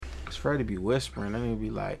Freddie be whispering, and he be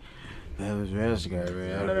like, "That was Jessica,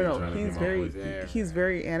 man." No. He's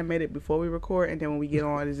very animated before we record, and then when we get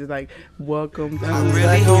on, it's just like, welcome to. I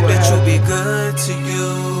really hope that you be good to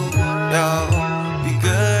you, yo. Be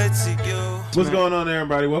good to you. What's going on,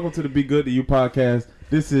 everybody? Welcome to the Be Good to You podcast.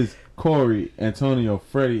 This is Corey Antonio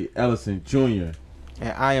Freddie Ellison Jr.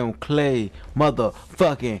 And I am Clay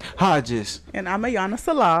motherfucking Hodges. And I'm Ayana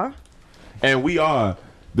Salah. And we are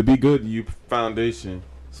the Be Good to You Foundation,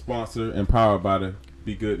 sponsored and powered by the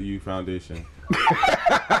Be Good to You Foundation. We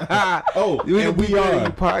are the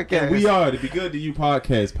Be Good to You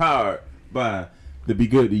podcast, powered by the Be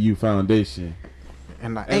Good to You Foundation.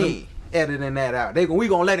 And I ain't editing that out. We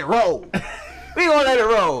gonna let it roll. We gonna let it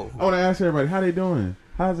roll. I want to ask everybody, how they doing?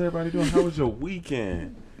 How's everybody doing? How was your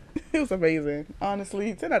weekend? It was amazing.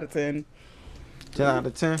 Honestly, 10 out of 10. 10 out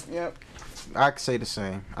of 10? Yep. I could say the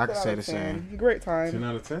same. Great time. 10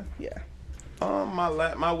 out of 10? Yeah.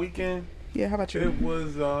 My weekend. Yeah, how about you?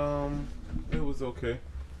 It was okay.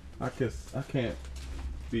 I can't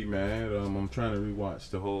be mad. I'm trying to rewatch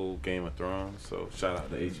the whole Game of Thrones, so shout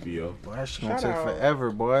out to HBO. Boy, that shit gonna take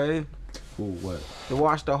forever, boy. Ooh, what? To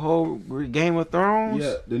watch the whole Game of Thrones?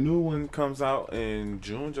 Yeah, the new one comes out in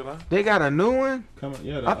June, July. They got a new one?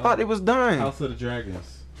 I thought it was done. House of the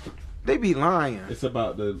Dragons. They be lying. It's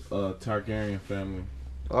about the Targaryen family.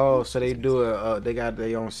 Oh, so they do they got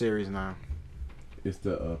their own series now. It's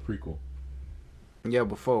the prequel. Yeah,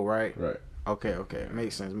 before, right? Right. Okay.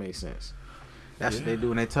 Makes sense. That's what they do.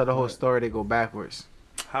 When they tell the whole story, they go backwards.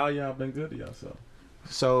 How y'all been good to yourself?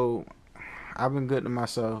 So, I've been good to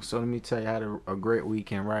myself. So, let me tell you, I had a great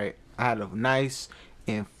weekend, right? I had a nice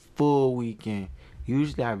and full weekend.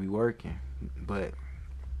 Usually, I be working, but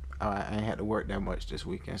I ain't had to work that much this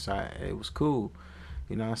weekend. So, it was cool.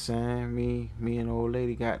 You know what I'm saying? Me and the old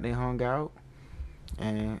lady they hung out.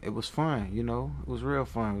 And it was fun, you know? It was real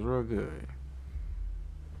fun. It was real good.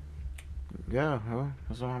 Yeah,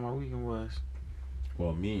 that's how my weekend was.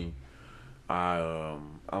 Well, me, I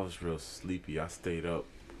was real sleepy. I stayed up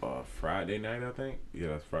Friday night, I think. Yeah,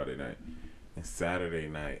 that's Friday night. And Saturday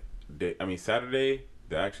night, Saturday,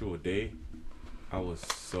 the actual day, I was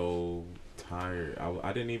so tired.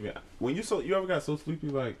 I didn't even. You ever got so sleepy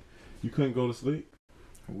like you couldn't go to sleep?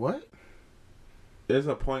 What? There's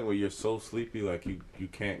a point where you're so sleepy like you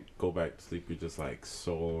can't go back to sleep. You're just like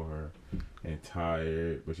sore and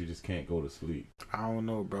tired, but you just can't go to sleep. I don't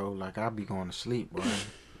know, bro. Like, I be going to sleep, bro.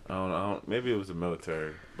 I don't know. Maybe it was the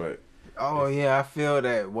military, but... Oh, yeah, I feel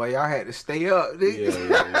that. Boy, y'all had to stay up. Yeah.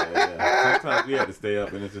 Sometimes we had to stay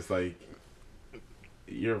up, and it's just like...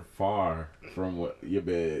 You're far from your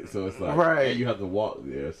bed, so it's like... Right. And you have to walk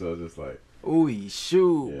there, so it's just like... Ooh,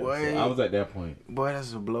 shoot, yeah, boy. So I was at that point. Boy,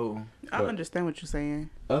 that's a blow. I understand what you're saying.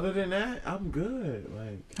 Other than that, I'm good.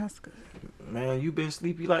 Like, that's good. Man, you been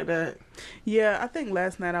sleepy like that? Yeah, I think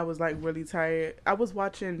last night I was like really tired. I was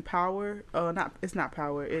watching Power. It's not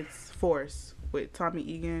Power. It's Force with Tommy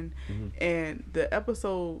Egan, and the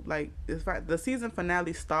episode, like, the season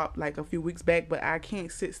finale stopped like a few weeks back, but I can't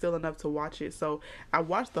sit still enough to watch it. So I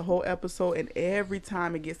watched the whole episode, and every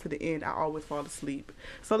time it gets to the end, I always fall asleep.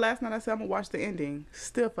 So last night I said I'm gonna watch the ending,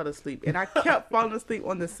 still fell asleep, and I kept falling asleep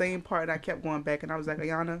on the same part, and I kept going back, and I was like,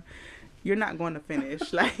 Ayana, you're not going to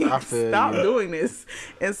finish. Like, stop doing this.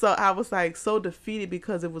 And so I was like so defeated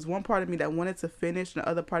because it was one part of me that wanted to finish and the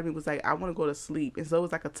other part of me was like, I want to go to sleep. And so it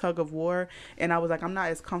was like a tug of war. And I was like, I'm not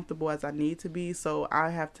as comfortable as I need to be. So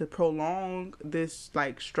I have to prolong this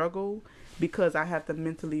like struggle because I have to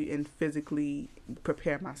mentally and physically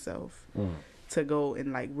prepare myself to go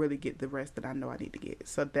and like really get the rest that I know I need to get.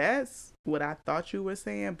 So that's what I thought you were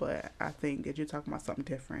saying. But I think that you're talking about something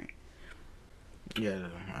different. Yeah,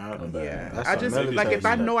 I just like if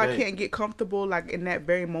I know I can't get comfortable like in that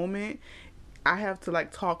very moment, I have to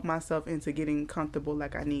like talk myself into getting comfortable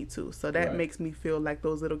like I need to. So that makes me feel like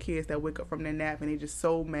those little kids that wake up from their nap and they're just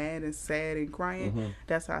so mad and sad and crying.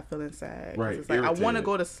 That's how I feel inside. Right, it's like irritated. I want to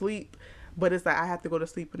go to sleep, but it's like I have to go to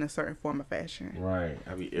sleep in a certain form of fashion. Right,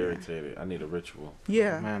 I be irritated. I need a ritual.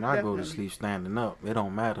 Yeah, man, I go to sleep standing up. It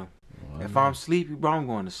don't matter. If I'm sleepy, bro, I'm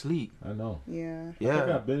going to sleep. I know. Yeah. I think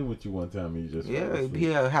I've been with you one time and you just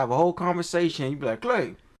have a whole conversation. You be like,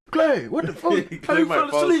 Clay, what the fuck? How you might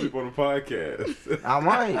fall asleep on the podcast.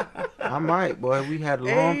 I might, boy. We had a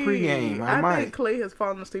long pregame. I think Clay has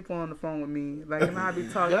fallen asleep on the phone with me. Like, and I be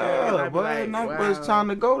talking. Yeah, boy. Like, but it's time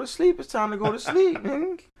to go to sleep. It's time to go to sleep,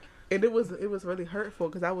 man. And it was really hurtful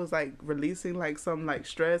because I was like releasing like some like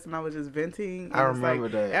stress and I was just venting. And I remember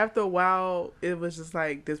that. After a while, it was just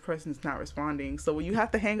like this person's not responding. So when you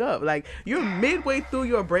have to hang up, like you're midway through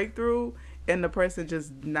your breakthrough and the person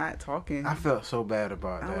just not talking. I felt so bad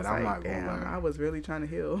about I that. was I'm like, not gonna damn, I lie. was really trying to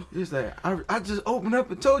heal. He's like, I just opened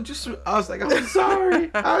up and told you. I was like, I'm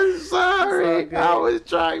sorry. I'm sorry. good. I was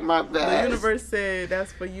trying my best. The universe said,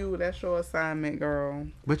 that's for you. That's your assignment, girl.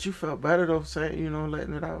 But you felt better though, saying,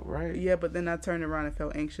 letting it out, right? Yeah, but then I turned around and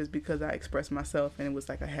felt anxious because I expressed myself, and it was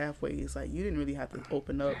like a halfway. It's like, you didn't really have to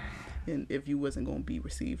open up and if you wasn't going to be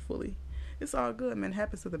received fully. It's all good, man. It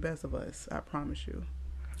happens to the best of us. I promise you.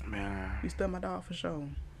 Man, You still my dog for sure.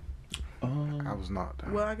 I was not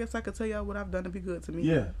done. Well, I guess I could tell y'all what I've done to be good to me.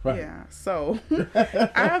 Yeah, right. Yeah. So I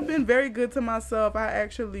have been very good to myself. I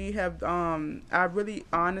actually have I really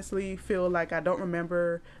honestly feel like I don't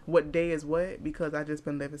remember what day is what because I just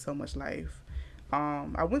been living so much life.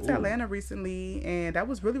 I went to Atlanta recently and that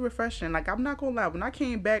was really refreshing. Like, I'm not gonna lie, when I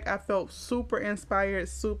came back I felt super inspired,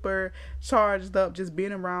 super charged up, just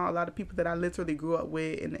being around a lot of people that I literally grew up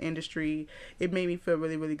with in the industry. It made me feel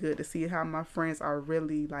really, really good to see how my friends are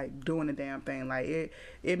really like doing the damn thing. Like, it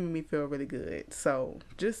made me feel really good. So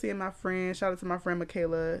just seeing my friends, shout out to my friend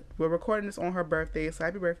Michaela. We're recording this on her birthday, so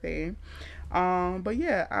happy birthday. But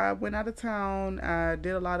yeah, I went out of town. I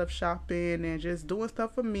did a lot of shopping and just doing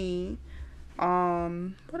stuff for me.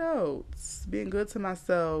 What else? Being good to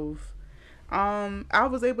myself. I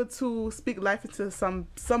was able to speak life into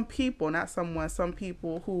some people, not someone, some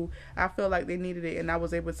people who I feel like they needed it, and I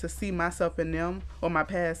was able to see myself in them or my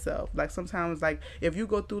past self. Like, sometimes, like, if you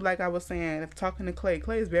go through, like I was saying, if talking to Clay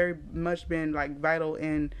has very much been like vital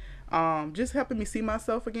in just helping me see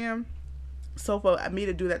myself again. So for me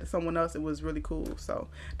to do that to someone else, it was really cool. So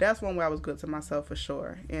that's one way I was good to myself for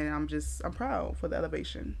sure, and I'm proud for the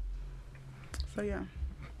elevation. So yeah.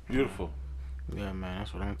 Beautiful. Yeah, man,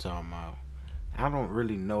 that's what I'm talking about. I don't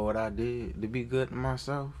really know what I did to be good to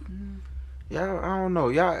myself. Mm-hmm. Yeah, I don't know.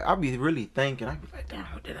 Y'all, I be really thinking. I be like, damn,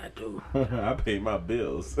 what did I do? I paid my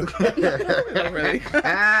bills. Really?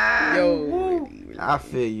 Yo. I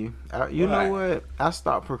feel you. You Why? know what? I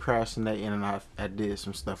stopped procrastinating and I did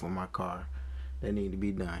some stuff with my car that need to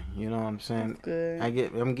be done. You know what I'm saying? That's good.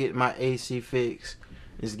 I'm getting my AC fixed.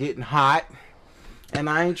 It's getting hot. And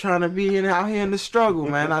I ain't trying to be out here in the struggle,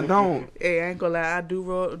 man. I don't. Hey, I ain't gonna lie. I do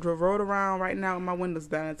roll around right now with my windows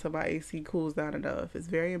down until my AC cools down enough. It's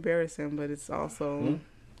very embarrassing, but it's also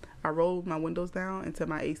I roll my windows down until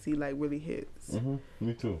my AC like really hits.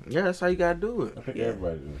 Me too. Yeah, that's how you gotta do it. I think Yeah.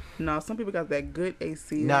 everybody do. No, some people got that good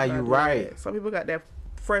AC. Nah, That's you why I do right. that. Some people got that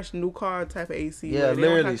fresh new car type of AC. Yeah, where they don't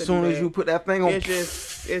literally. have As to soon do as that. you put that thing on, it's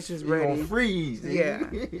just you ready. gonna freeze. Yeah.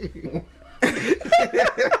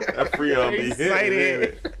 That Freon be Excited.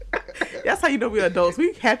 hitting. That's how you know we're adults.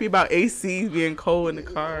 We happy about AC being cold in the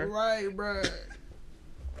car. Right, bro.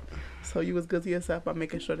 So you was good to yourself by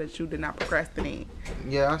making sure that you did not procrastinate.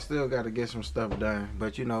 Yeah, I still got to get some stuff done.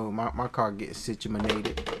 But, my car gets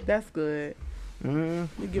situated. That's good.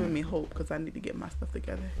 Mm-hmm. You're giving me hope because I need to get my stuff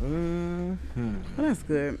together. Mm-hmm. Well, that's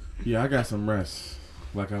good. Yeah, I got some rest.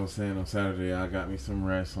 Like I was saying on Saturday, I got me some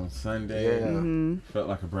rest on Sunday. Yeah. Mm-hmm. Felt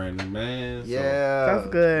like a brand new man. So, Yeah. That's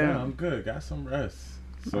good. yeah, I'm good. Got some rest.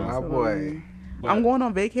 So, My boy. but- I'm going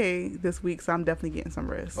on vacay this week, so I'm definitely getting some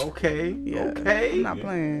rest. Okay. Yeah. Okay. I'm not Yeah.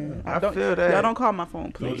 playing. I feel that. Y'all don't call my phone,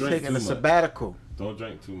 Don't please. drink Taking too a much. sabbatical. Don't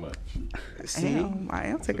drink too much. See? I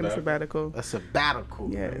am taking a sabbatical. A sabbatical.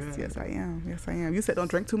 Yes, man. yes, I am. Yes, I am. You said don't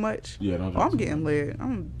drink too much? Yeah, don't drink Oh, I'm too getting much.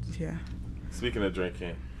 lit. Yeah. Speaking of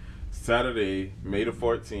drinking, Saturday, May the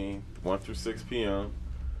 14th, 1 through 6 p.m.,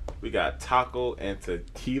 we got taco and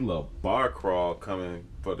tequila bar crawl coming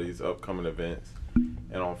for these upcoming events.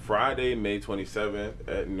 And on Friday, May 27th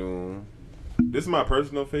at noon, this is my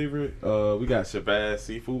personal favorite. We got Shabazz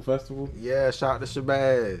Seafood Festival. Yeah, shout out to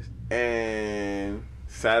Shabazz. And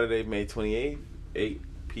Saturday, May 28th, 8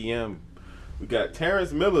 p.m., we got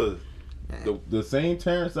Terrence Miller. The same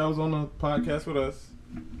Terrence that was on the podcast with us.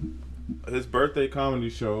 His birthday comedy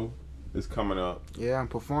show is coming up. Yeah, I'm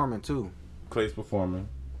performing too. Clay's performing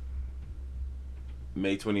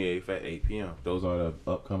May 28th at 8 p.m. Those are the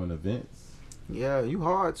upcoming events. Yeah, you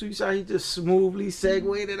hard too. You saw he just smoothly segued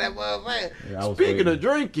to that motherfucker. Yeah, I was Speaking waiting. of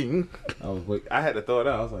drinking, I was wait. I had to throw it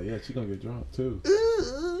out. I was like, yeah, she gonna get drunk too.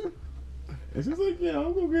 ooh. And she's like, yeah,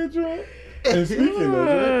 I'm gonna get drunk. And speaking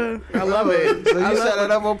of drink, I love it. So you set it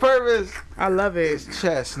up on purpose. I love it. It's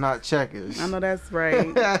chess, not checkers. I know that's right.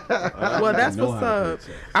 I Well, that's know what's how to up.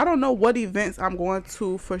 play chess. I don't know what events I'm going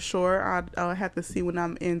to for sure. I'll have to see when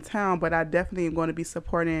I'm in town, but I definitely am going to be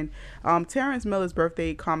supporting Terrence Miller's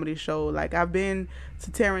birthday comedy show. Like, I've been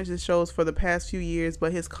to Terrence's shows for the past few years,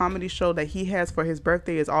 but his comedy show that he has for his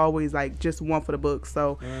birthday is always like just one for the books.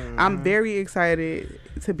 So I'm very excited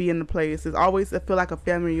to be in the place. It's always, I feel like a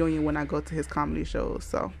family reunion when I go to his comedy shows.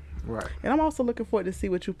 So Right. And I'm also looking forward to see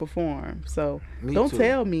what you perform. So Me don't too.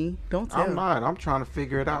 tell me. Don't tell. I'm not. I'm trying to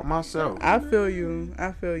figure it out myself. I feel you.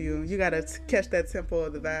 I feel you. You gotta catch that tempo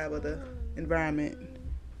of the vibe of the environment.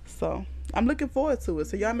 So I'm looking forward to it.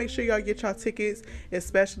 So y'all make sure y'all get y'all tickets,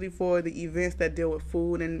 especially for the events that deal with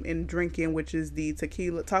food and drinking, which is the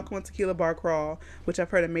Taco and Tequila Bar Crawl, which I've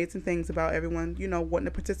heard amazing things about. Everyone, wanting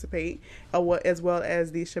to participate, as well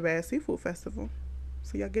as the Shabazz Seafood Festival.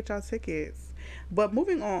 So y'all get y'all tickets. But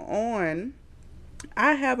moving on,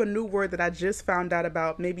 I have a new word that I just found out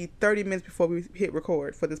about maybe 30 minutes before we hit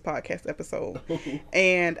record for this podcast episode.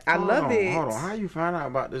 And I love it. Hold on. How you find out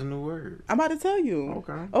about this new word? I'm about to tell you.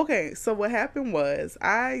 Okay, so what happened was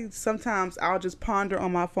I'll just ponder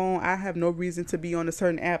on my phone. I have no reason to be on a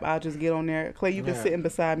certain app. I'll just get on there. Clay, you've been sitting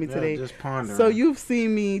beside me today. Just pondering. So you've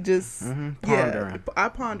seen me just pondering. Yeah, I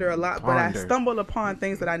ponder a lot, but I stumble upon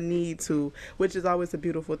things that I need to, which is always a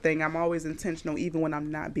beautiful thing. I'm always intentional even when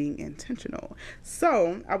I'm not being intentional.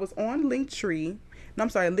 So I was on LinkedIn,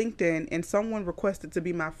 and someone requested to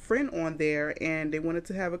be my friend on there, and they wanted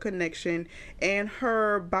to have a connection, and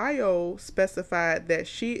her bio specified that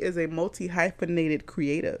she is a multi-hyphenated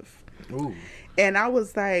creative. Ooh. And I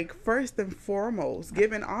was like, first and foremost,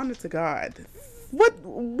 giving honor to God.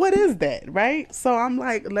 What is that, right? So I'm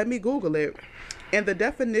like, let me Google it. And the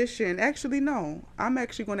definition, actually, no. I'm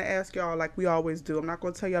actually going to ask y'all like we always do. I'm not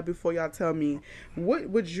going to tell y'all before y'all tell me.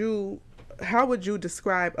 How would you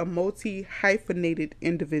describe a multi-hyphenated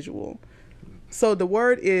individual? So the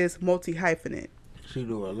word is multi-hyphenate. She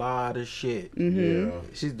do a lot of shit. Mm-hmm. Yeah.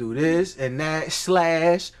 She do this and that,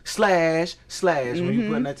 slash. When you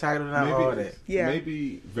put that title down, all that. Yeah.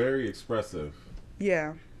 Maybe very expressive.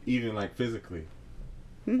 Yeah. Even like physically.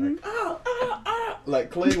 Mm-hmm. Like, like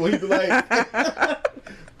Clay, when he like,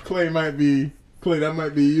 Clay, that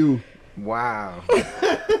might be you. Wow.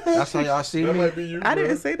 That's how y'all see That me? might be you. I bro.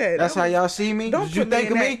 didn't say that. That's how y'all see me? Did you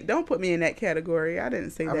think of me? Don't put me in that category. I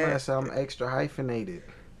didn't say I mean, that. so I'm extra hyphenated.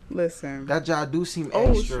 Listen. That y'all do seem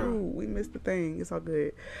Oh, extra. true. We missed the thing. It's all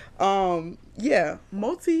good. Yeah.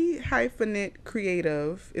 Multi-hyphenate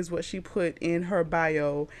creative is what she put in her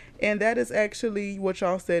bio. And that is actually what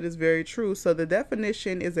y'all said is very true. So the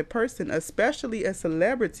definition is a person, especially a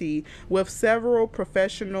celebrity, with several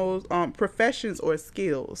professions or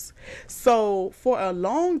skills. So for a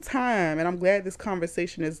long time, and I'm glad this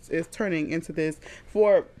conversation is turning into this,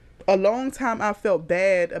 for a long time I felt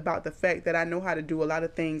bad about the fact that I know how to do a lot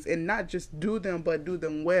of things, and not just do them but do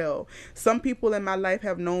them well. Some people in my life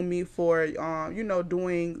have known me for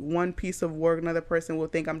doing one piece of work. Another person will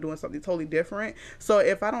think I'm doing something totally different. So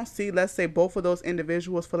if I don't see, let's say, both of those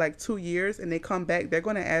individuals for like 2 years and they come back, they're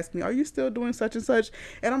going to ask me, are you still doing such and such?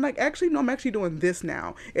 And I'm like, actually no, I'm actually doing this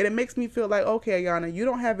now. And it makes me feel like, okay, Yana, you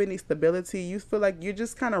don't have any stability. You feel like you're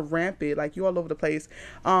just kind of rampant, like you're all over the place.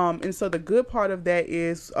 And so the good part of that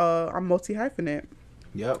is I'm multi-hyphenate.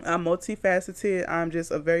 Yep. I'm multifaceted. I'm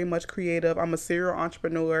just a very much creative. I'm a serial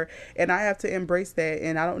entrepreneur, and I have to embrace that.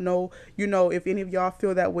 And I don't know, if any of y'all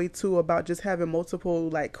feel that way too, about just having multiple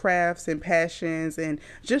like crafts and passions and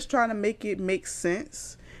just trying to make it make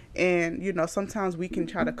sense. And sometimes we can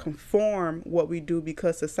try to conform what we do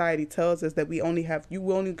because society tells us that you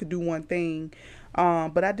only could do one thing.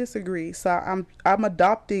 But I disagree. So I'm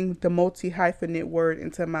adopting the multi-hyphenate word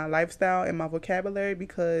into my lifestyle and my vocabulary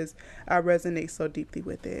because I resonate so deeply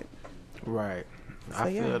with it. Right. So,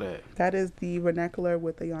 I feel that. That is the vernacular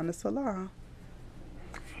with Ayana Salah.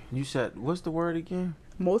 You said, what's the word again?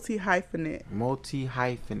 Multi-hyphenate.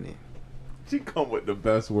 Multi-hyphenate. She come with the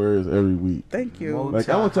best words every week. Thank you. Like,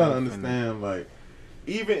 I want y'all to understand, like,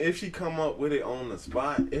 even if she come up with it on the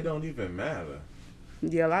spot, it don't even matter.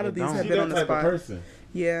 Yeah, a lot of these have She been that on the type spot. of person.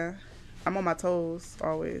 Yeah. I'm on my toes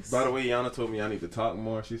always. By the way, Yana told me I need to talk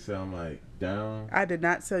more. She said I'm like down. I did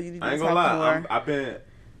not tell you to I ain't talk gonna lie. more. I've been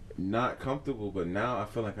not comfortable, but now I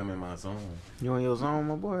feel like I'm in my zone. You in your zone,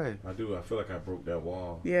 my boy? I do. I feel like I broke that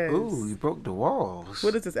wall. Yes. Ooh, you broke the walls.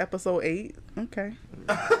 What is this, episode 8? Okay.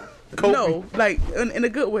 No, like in a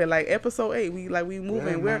good way. Like episode 8, we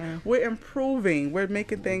moving. Yeah, we're improving. We're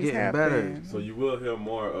making things Getting happen. better. So you will hear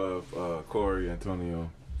more of Corey,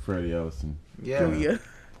 Antonio, Freddie Ellison. Yeah. Julia.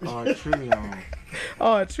 Trion.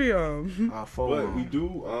 Oh, trio. But we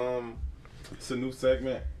do. It's a new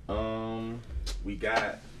segment. We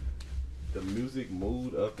got the music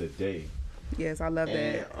mood of the day. Yes, I love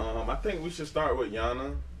And that. I think we should start with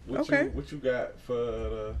Yana. What you got for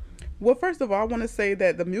the... Well, first of all, I want to say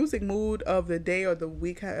that the music mood of the day or the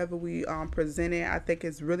week, however we present it, I think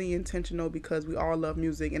is really intentional because we all love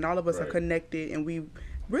music and all of us are Right. connected and we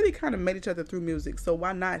really kind of met each other through music. So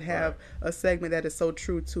why not have Right. a segment that is so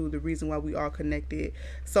true to the reason why we are connected?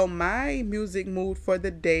 So my music mood for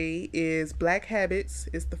the day is Black Habits.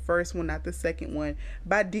 It's the first one, not the second one,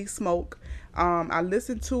 by D Smoke. I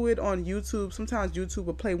listen to it on YouTube. Sometimes YouTube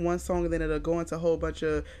will play one song and then it'll go into a whole bunch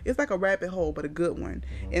of, it's like a rabbit hole, but a good one.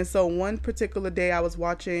 And so one particular day I was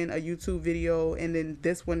watching a YouTube video and then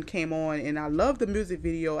this one came on and I love the music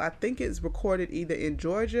video. I think it's recorded either in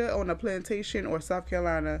Georgia on a plantation or South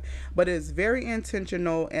Carolina, but it's very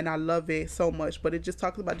intentional and I love it so much. But it just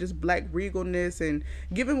talks about just Black regalness and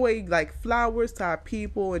giving away like flowers to our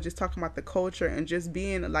people and just talking about the culture and just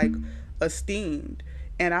being like esteemed.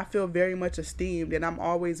 And I feel very much esteemed, and I'm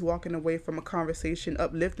always walking away from a conversation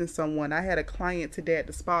uplifting someone. I had a client today at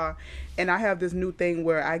the spa, and I have this new thing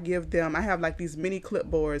where I have like these mini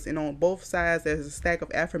clipboards, and on both sides there's a stack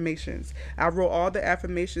of affirmations. I wrote all the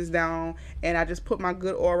affirmations down, and I just put my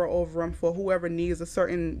good aura over them for whoever needs a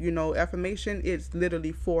certain, affirmation. It's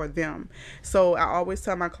literally for them. So I always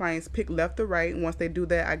tell my clients, pick left or right. And once they do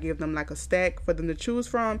that, I give them like a stack for them to choose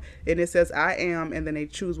from, and it says I am, and then they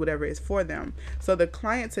choose whatever is for them. So the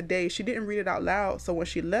client today, she didn't read it out loud, so when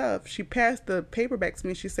she left, she passed the paper back to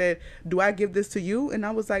me. She said, do I give this to you? And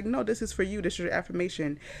I was like, no, this is for you. This is your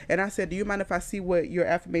affirmation. And I said, do you mind if I see what your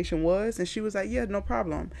affirmation was? And she was like, yeah, no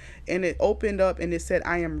problem. And it opened up and it said,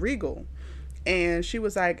 I am regal. And she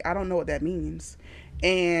was like, I don't know what that means.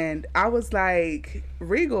 And I was like,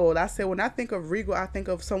 regal. I said, when I think of regal, I think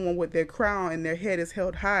of someone with their crown and their head is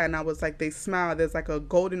held high. And I was like, they smile. There's like a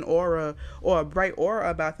golden aura or a bright aura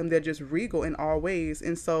about them. They're just regal in all ways.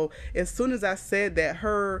 And so as soon as I said that,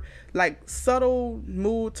 her like subtle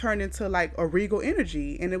mood turned into like a regal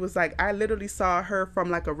energy. And it was like, I literally saw her from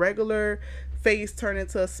like a regular face turn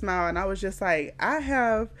into a smile, and I was just like, I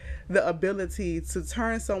have the ability to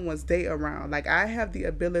turn someone's day around. Like, I have the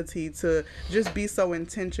ability to just be so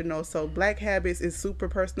intentional. So Black Habits is super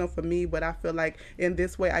personal for me, but I feel like in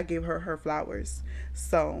this way I gave her flowers.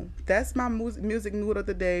 So that's my music mood of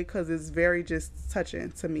the day, because it's very just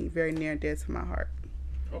touching to me, very near and dear to my heart.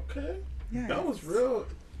 Okay. Yes. That was real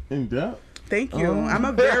in depth. Thank you. I'm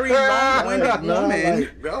a very long-winded woman.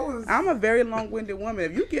 That was. I'm a very long-winded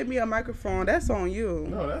woman. If you give me a microphone, that's on you.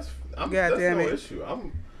 No, that's God damn no it. issue.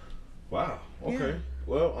 Wow. Okay. Yeah.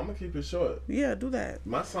 Well, I'm gonna keep it short. Yeah, do that.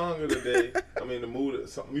 My song of the day,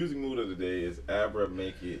 music mood of the day is Abra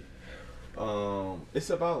Make It. It's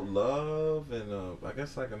about love and I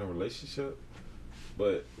guess like in a relationship,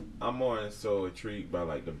 but I'm more so intrigued by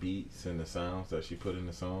like the beats and the sounds that she put in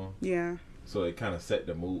the song. Yeah. So it kind of set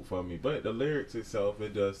the mood for me. But the lyrics itself,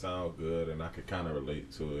 it does sound good, and I could kind of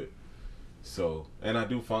relate to it. So, and I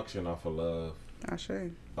do function off of love. I sure.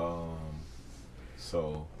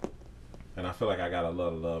 So, and I feel like I got a lot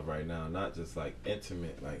of love right now, not just like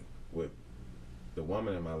intimate, like with the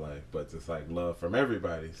woman in my life, but just like love from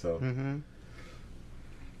everybody. So, I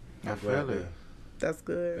I'm feel glad it. That's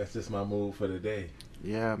good. That's just my mood for the day.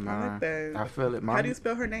 Yeah, man. I like that. I feel it. How do you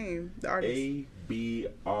spell her name? The artist.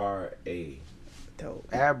 ABRA.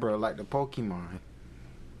 Dope. Abra, like the Pokemon.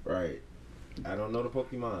 Right. I don't know the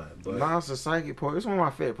Pokemon, but No, it's a psychic Pokemon. It's one of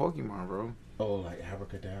my favorite Pokemon, bro. oh, like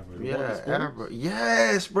abracadabra. The one Yeah, with spoons? Abra.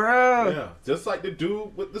 Yes, bro. Yeah, just like the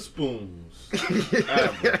dude with the spoons.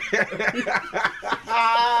 Abra.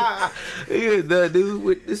 Here's the dude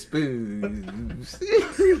with the spoons.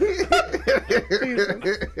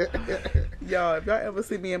 Y'all, if y'all ever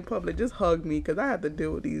see me in public, just hug me, because I have to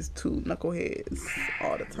deal with these two knuckleheads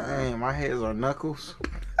all the time. Man, my hands are knuckles.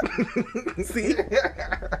 See?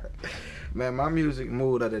 Man, my music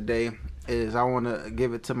mood of the day is I want to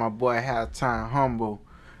give it to my boy Halftime Humble.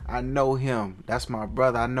 I know him. That's my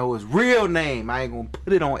brother. I know his real name. I ain't going to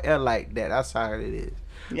put it on air like that. That's how it is.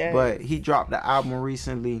 Yeah. But he dropped the album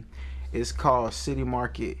recently. It's called City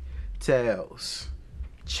Market Tales.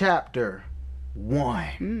 Chapter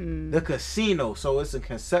 1. The Casino. So it's a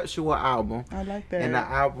conceptual album. I like that. And the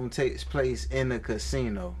album takes place in the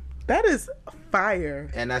casino. That is fire.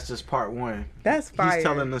 And that's just part 1. That's fire. He's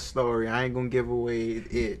telling the story. I ain't gonna give away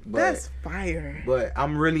it, but That's fire. but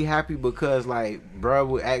I'm really happy because like bro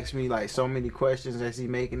would ask me like so many questions as he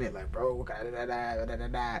making it, like bro,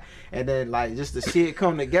 and then like just to see it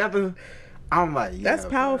come together, I'm like, yeah, That's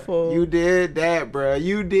powerful. Bro. You did that, bro.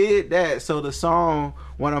 You did that. So the song,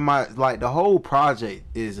 one of my the whole project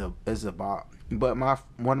is about, but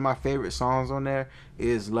one of my favorite songs on there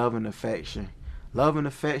is Love and Affection. Love and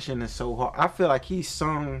Affection is so hard. I feel like he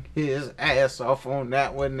sung his ass off on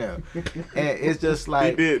that one there. And it's just like...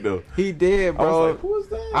 He did, though. He did, bro. I was like, who is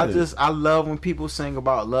that? I love when people sing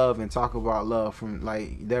about love and talk about love from,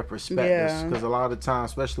 like, their perspectives. Yeah. Because a lot of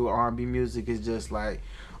times, especially with R&B music, it's just like,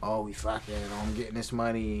 oh, we fucking, I'm getting this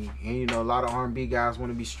money. And, you know, a lot of R&B guys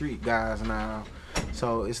want to be street guys now.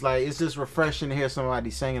 So it's like, it's just refreshing to hear somebody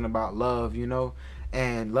singing about love, you know,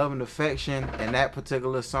 and love and affection. And that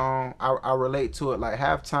particular song, I relate to it. Like,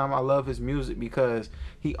 Halftime, I love his music because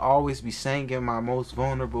he always be singing my most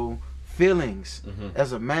vulnerable feelings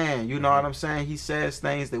as a man. You know what I'm saying? He says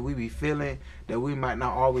things that we be feeling that we might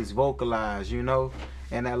not always vocalize, you know.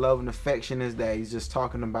 And that love and affection is that he's just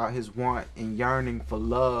talking about his want and yearning for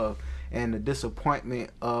love and the disappointment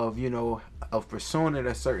of, you know, of pursuing it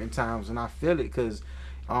at certain times. And I feel it because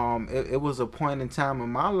it was a point in time in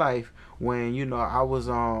my life when, you know, I was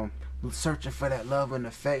searching for that love and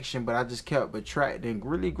affection, but I just kept attracting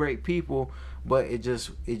really great people, but it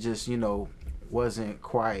just you know, wasn't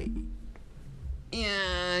quite,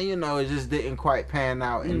 yeah, you know, it just didn't quite pan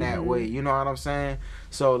out in that way. You know what I'm saying?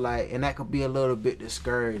 So, like, and that could be a little bit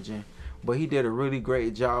discouraging. But he did a really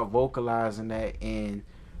great job vocalizing that and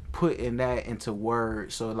putting that into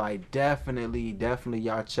words. So, like, definitely,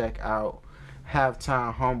 y'all check out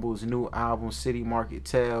Halftime Humble's new album, City Market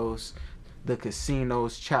Tales, The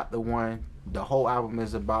Casinos, Chapter 1. The whole album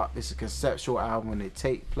is it's a conceptual album that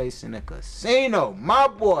takes place in a casino. My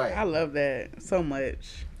boy. I love that so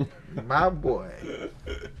much. My boy.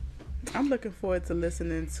 I'm looking forward to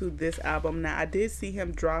listening to this album. Now, I did see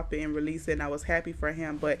him drop it and release it, and I was happy for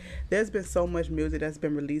him, but there's been so much music that's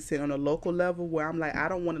been releasing on a local level where I'm like, I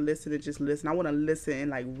don't want to listen and just listen. I want to listen and,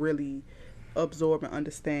 like, really absorb and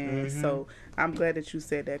understand. So I'm glad that you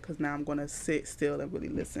said that because now I'm going to sit still and really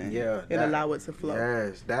listen and allow it to flow.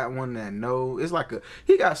 Yes, that one that it's like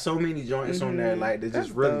he got so many joints on there like that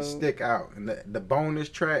just really stick out. And the bonus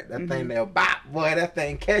track, that thing there, bop, boy, that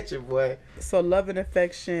thing catch it, boy. So Love and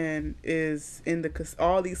Affection is in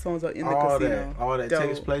all these songs are in the casino. All that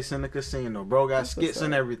takes place in the casino. Bro got skits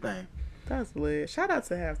and everything. That's lit. Shout out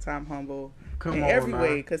to Halftime Humble. Come in on, every man.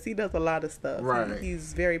 way, because he does a lot of stuff. Right.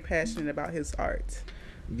 He's very passionate about his art.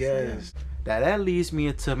 Yes. Now that leads me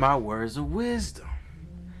into my words of wisdom.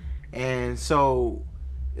 And so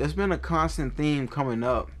there's been a constant theme coming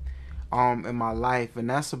up in my life, and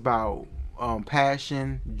that's about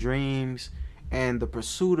passion, dreams, and the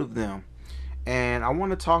pursuit of them. And I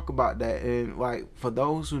want to talk about that. And like, for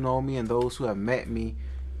those who know me and those who have met me,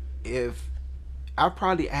 if I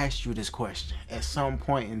probably asked you this question at some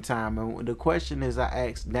point in time, and the question is, I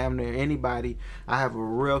ask damn near anybody I have a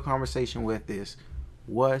real conversation with is,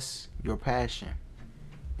 what's your passion?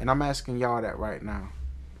 And I'm asking y'all that right now.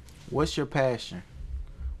 What's your passion?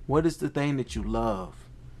 What is the thing that you love?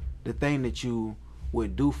 The thing that you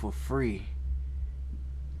would do for free?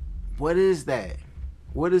 What is that?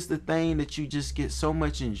 What is the thing that you just get so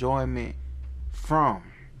much enjoyment from?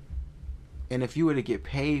 And if you were to get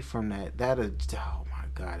paid from that, oh my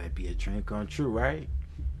God, that'd be a dream come true, right?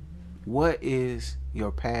 What is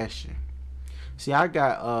your passion? See, I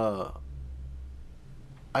got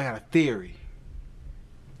a theory.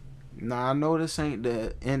 Now, I know this ain't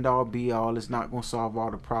the end all be all. It's not going to solve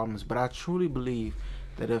all the problems. But I truly believe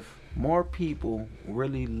that if more people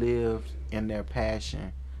really lived in their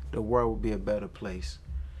passion, the world would be a better place.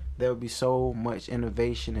 There would be so much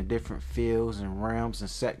innovation in different fields and realms and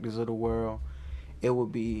sectors of the world. It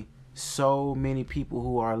would be so many people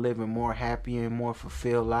who are living more happy and more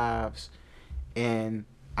fulfilled lives. And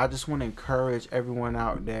I just want to encourage everyone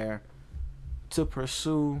out there to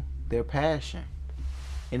pursue their passion.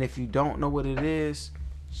 And if you don't know what it is,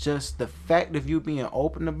 just the fact of you being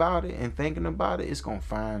open about it and thinking about it, it's going to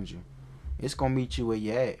find you. It's going to meet you where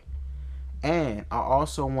you're at. And I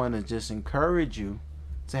also want to just encourage you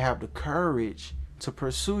to have the courage to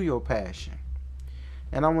pursue your passion.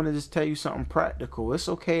 And I want to just tell you something practical. It's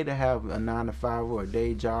okay to have a 9-to-5 or a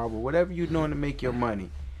day job or whatever you're doing to make your money.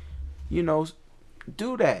 You know,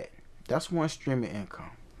 do that. That's one stream of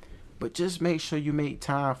income. But just make sure you make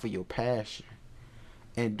time for your passion.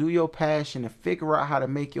 And do your passion and figure out how to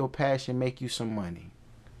make your passion make you some money.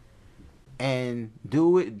 And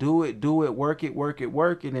do it, work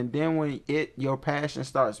it. And then when your passion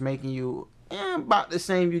starts making you about the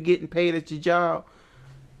same you're getting paid at your job,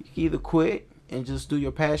 you can either quit and just do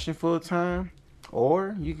your passion full time,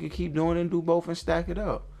 or you can keep doing it and do both and stack it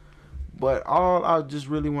up. But all I just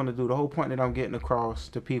really want to do, the whole point that I'm getting across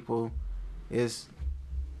to people is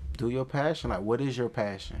do your passion. Like, what is your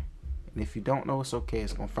passion? And if you don't know, it's okay.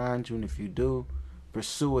 It's going to find you. And if you do,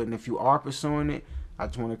 pursue it. And if you are pursuing it, I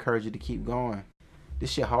just want to encourage you to keep going.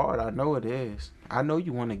 This shit hard. I know it is. I know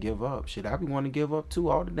you want to give up. Shit, I be wanting to give up too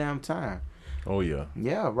all the damn time. Oh, yeah.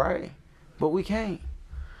 Yeah, right. But we can't.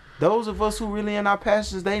 those of us who really in our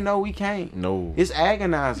passions, they know we can't. No. It's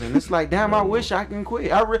agonizing. It's like, damn, I wish I can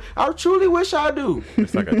quit. I truly wish I do.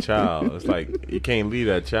 It's like a child. It's like you can't leave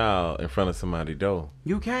that child in front of somebody though.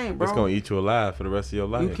 You can't, bro. It's gonna eat you alive for the rest of your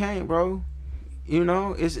life. You can't, bro. You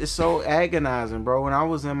know, it's so agonizing, bro. When I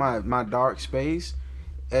was in my dark space,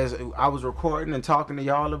 as I was recording and talking to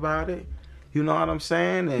y'all about it, you know what I'm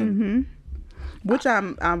saying? And which I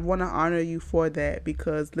want to honor you for that,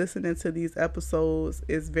 because listening to these episodes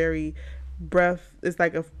is very it's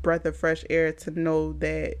like a breath of fresh air to know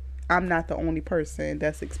that I'm not the only person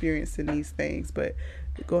that's experiencing these things. But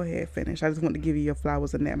go ahead, finish. I just want to give you your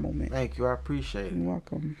flowers in that moment. Thank you. I appreciate it. You're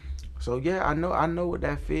welcome. So yeah, I know what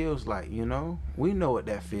that feels like, you know? We know what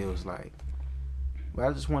that feels like. But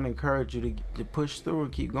I just want to encourage you to push through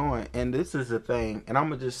and keep going. And this is the thing, and I'm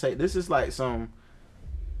going to just say, this is like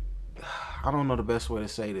I don't know the best way to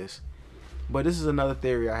say this, but this is another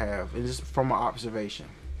theory I have. It's just from my observation.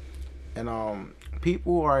 And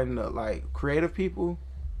people who are in the, like, creative people,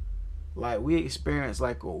 like, we experience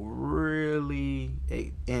like a really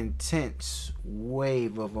intense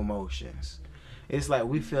wave of emotions. It's like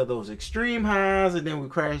we feel those extreme highs and then we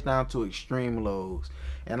crash down to extreme lows.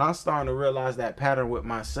 And I'm starting to realize that pattern with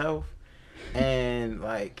myself. And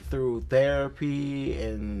like through therapy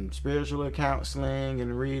and spiritual counseling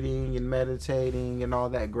and reading and meditating and all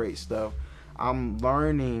that great stuff, I'm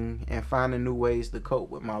learning and finding new ways to cope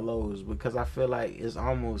with my lows, because I feel like it's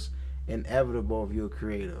almost inevitable if you're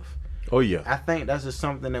creative. Oh yeah. I think that's just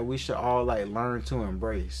something that we should all like learn to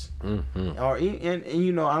embrace. Mm-hmm. Or and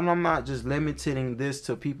you know, I'm not just limiting this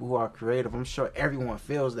to people who are creative. I'm sure everyone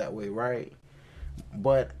feels that way, right?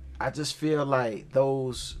 But I just feel like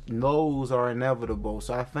those lows are inevitable.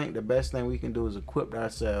 So I think the best thing we can do is equip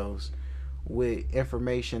ourselves with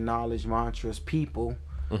information, knowledge, mantras, people,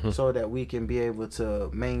 so that we can be able to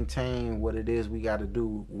maintain what it is we got to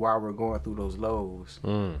do while we're going through those lows.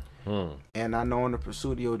 And I know in the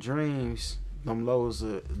pursuit of your dreams, them lows,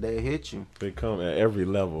 they hit you. They come at every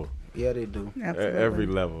level. Yeah, they do. Absolutely. At every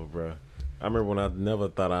level, bro. I remember when I never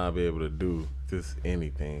thought I'd be able to do just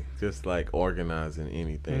anything, just like organizing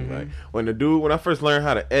anything. Like when I first learned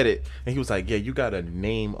how to edit, and he was like, "Yeah, you gotta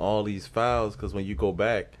name all these files, because when you go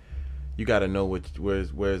back, you gotta know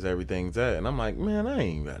where's everything's at." And I'm like, man, I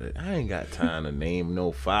ain't got time to name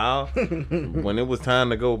no file. When it was time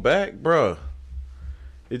to go back, bro,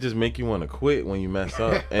 it just make you want to quit when you mess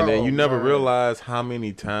up, and then you never realize how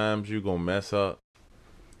many times you gonna mess up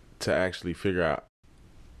to actually figure out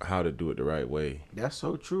how to do it the right way. That's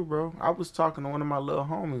so true, bro. I was talking to one of my little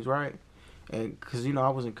homies, right? And because, you know, I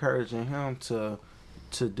was encouraging him to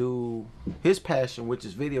do his passion, which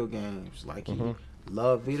is video games. Like, he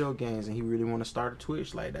loved video games and he really want to start a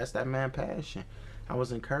Twitch. Like, that's that man passion. I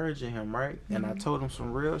was encouraging him, right? And I told him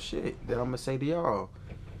some real shit that I'm going to say to y'all.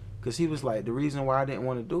 Because he was like, the reason why I didn't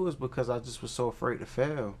want to do it is because I just was so afraid to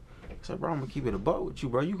fail. I said, bro, I'm going to keep it a buck with you,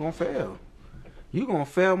 bro. You going to fail. You going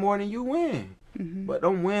to fail more than you win. But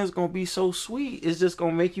them wins gonna be so sweet. It's just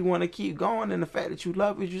gonna make you want to keep going, and the fact that you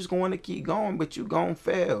love it, you're just gonna want to keep going, but you gonna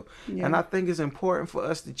fail. And I think it's important for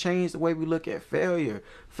us to change the way we look at failure.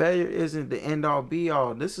 Failure isn't the end all be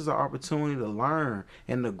all. This is an opportunity to learn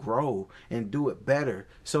and to grow and do it better,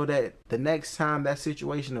 so that the next time that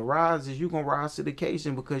situation arises, you're gonna rise to the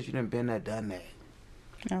occasion because you done been there, done that.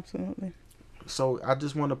 Absolutely. So I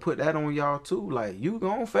just want to put that on y'all too. Like, you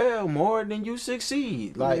gonna fail more than you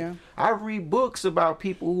succeed. Like, I read books about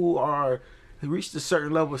people who reached a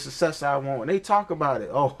certain level of success I want. And they talk about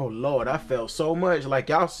it. Oh Lord, I failed so much. Like,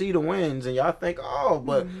 y'all see the wins and y'all think, oh,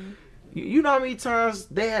 but you know how many times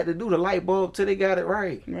they had to do the light bulb till they got it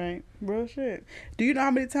right. Right. Real shit. Do you know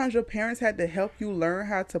how many times your parents had to help you learn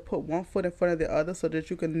how to put one foot in front of the other so that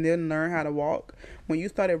you can then learn how to walk? When you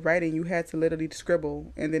started writing, you had to literally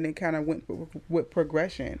scribble, and then it kind of went with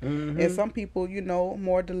progression. And some people, you know,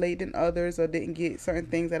 more delayed than others, or didn't get certain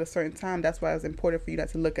things at a certain time. That's why it's important for you not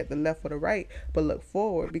to look at the left or the right, but look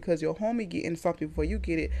forward, because your homie getting something before you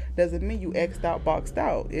get it doesn't mean you X'd out, boxed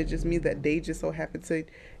out. It just means that they just so happen to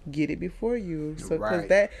get it before you. So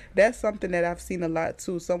because that's something that I've seen a lot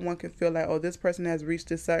too. Someone can feel like, oh, this person has reached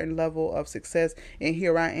a certain level of success and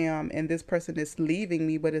here I am, and this person is leaving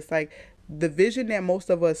me. But it's like the vision that most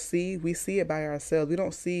of us see, we see it by ourselves. We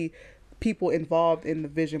don't see people involved in the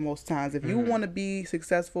vision most times. If you want to be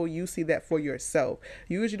successful, you see that for yourself.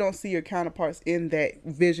 You usually don't see your counterparts in that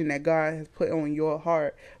vision that God has put on your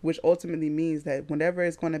heart, which ultimately means that whenever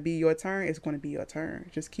it's going to be your turn, it's going to be your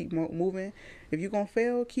turn. Just keep moving. If you're going to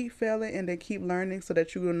fail, keep failing, and then keep learning so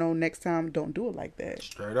that you will know next time, don't do it like that.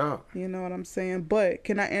 Straight up. You know what I'm saying? But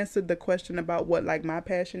can I answer the question about what like my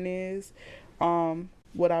passion is?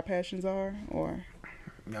 What our passions are? Or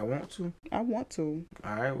I want to. I want to.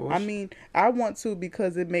 All right. Well, I mean, I want to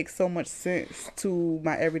because it makes so much sense to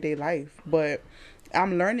my everyday life. But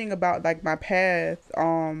I'm learning about like my path.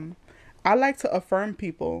 I like to affirm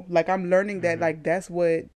people. Like I'm learning that like that's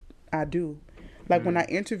what I do. Like when I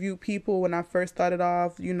interview people, when I first started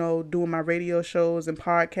off, you know, doing my radio shows and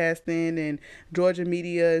podcasting and Georgia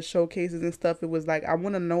media showcases and stuff, it was like, I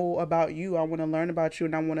want to know about you. I want to learn about you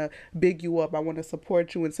and I want to big you up. I want to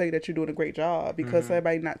support you and say that you're doing a great job because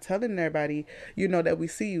everybody not telling everybody, you know, that we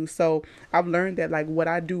see you. So I've learned that like what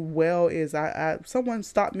I do well is someone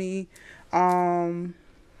stopped me,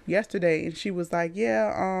 yesterday and she was like,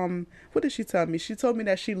 what did she tell me? She told me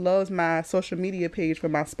that she loves my social media page for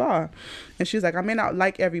my spa, and she's like, I may not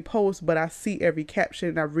like every post, but I see every caption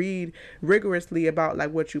and I read rigorously about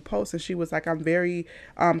like what you post. And she was like, I'm very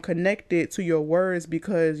connected to your words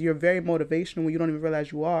because you're very motivational when you don't even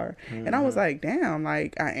realize you are. And I was like, damn,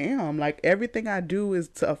 like I am, like everything I do is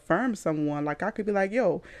to affirm someone. Like I could be like,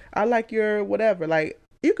 yo, I like your whatever, like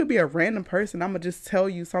you could be a random person. I'm going to just tell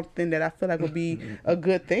you something that I feel like would be a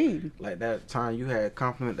good thing. like that time you had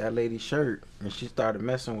compliment that lady's shirt and she started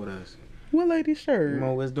messing with us. What lady's shirt? You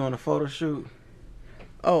remember we was doing a photo shoot?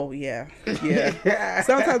 Oh, yeah. Yeah.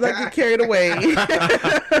 Sometimes I get carried away.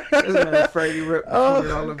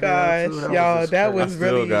 Oh, gosh. Y'all, that was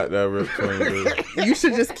really... I still got that ripped twin. You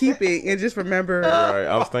should just keep it and just remember... Right,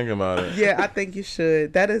 I was thinking about it. Yeah, I think you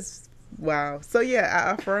should. That is... Wow. So yeah,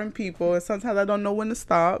 I affirm people, and sometimes I don't know when to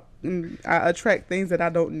stop. And I attract things that I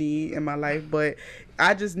don't need in my life, but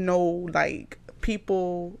I just know like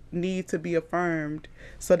people need to be affirmed.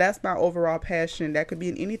 So that's my overall passion. That could be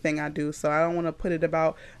in anything I do. So I don't want to put it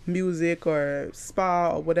about music or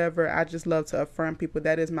spa or whatever. I just love to affirm people.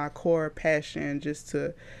 That is my core passion, just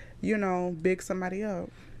to, you know, big somebody up.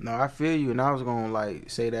 No, I feel you, and I was gonna like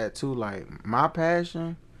say that too. Like my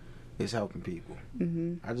passion is helping people.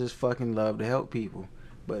 I just fucking love to help people,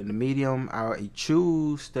 but in the medium I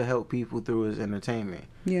choose to help people through is entertainment.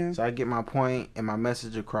 Yeah. So I get my point and my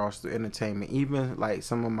message across through entertainment. Even like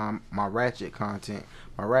some of my ratchet content,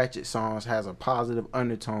 my ratchet songs has a positive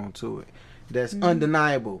undertone to it that's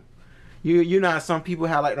undeniable. You know how some people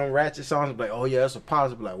have like them ratchet songs like, oh yeah, it's a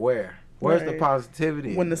positive. Like where's the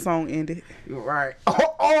positivity when the song ended? Right.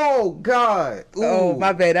 Oh God. Ooh. Oh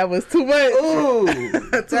my bad, that was too much. Ooh,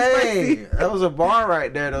 Too dang, that was a bar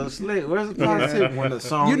right there. Though, slick. Where's the positivity when the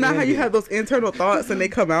song? You know how you ended? have those internal thoughts and they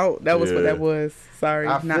come out. That was what that was. Sorry,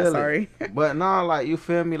 I not feel sorry. it. But no, like you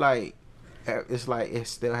feel me, like it's like it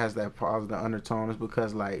still has that positive undertones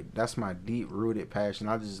because like that's my deep rooted passion.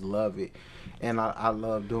 I just love it, and I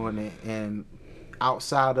love doing it. And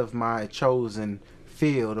outside of my chosen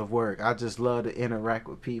field of work, I just love to interact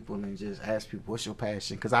with people and just ask people, what's your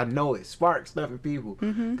passion? Because I know it sparks stuff in people.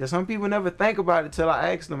 Because some people never think about it till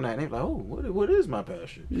I ask them that, and they're like, oh, what is my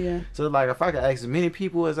passion? Yeah. So like if I could ask as many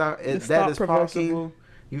people as that is possible,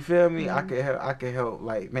 you feel me? I could help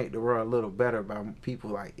like make the world a little better by people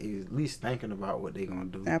like at least thinking about what they're gonna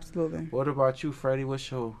do. Absolutely. What about you, Freddie? What's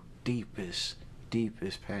your deepest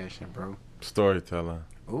passion, bro? Storytelling.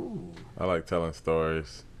 Ooh, I like telling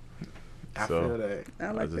stories. I feel that.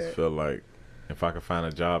 I just feel like if I could find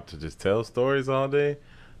a job to just tell stories all day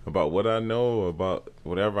about what I know, about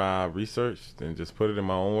whatever I researched, and just put it in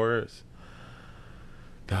my own words,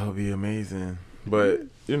 that would be amazing. But,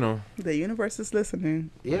 you know. The universe is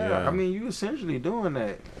listening. Yeah. I mean, you essentially doing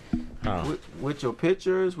that. How? With your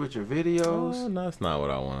pictures, with your videos. Oh, no, that's not what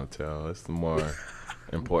I want to tell. It's the more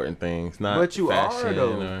important things, not but you fashion are,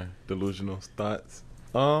 though. or delusional thoughts.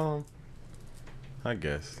 I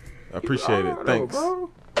guess. I appreciate it. Thanks.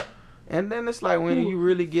 Bro. And then it's like when you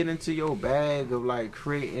really get into your bag of like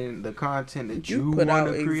creating the content that you put want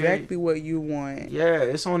out to create. exactly what you want. Yeah,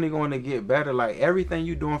 it's only going to get better. Like everything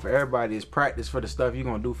you doing for everybody is practice for the stuff you're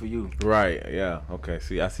gonna do for you. Right. Yeah. Okay.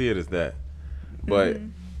 See, I see it as that. But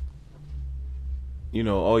you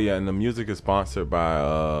know, and the music is sponsored by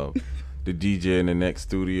the DJ in the next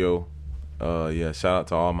studio. Yeah, shout out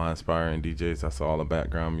to all my inspiring DJs. That's all the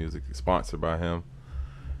background music sponsored by him.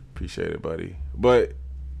 Appreciate it, buddy. But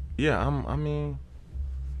yeah,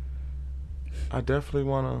 I definitely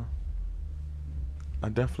wanna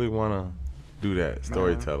do that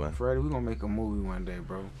storytelling. Man, Freddie, we're gonna make a movie one day,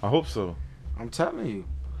 bro. I hope so. I'm telling you.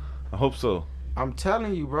 I hope so. I'm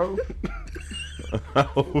telling you, bro. I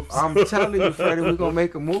hope so. I'm telling you, Freddie, we're gonna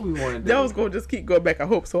make a movie one day. That was gonna just keep going back. I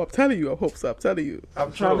hope so. I'm telling you. I hope so. I'm telling you.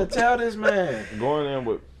 I'm trying to tell this man. Going in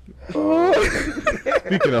with.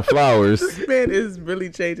 Speaking of flowers, This man is really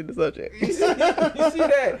changing the subject. You see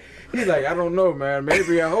that? He's like, I don't know, man.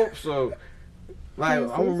 Maybe I hope so. Like, I'm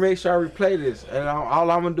gonna make sure I replay this, and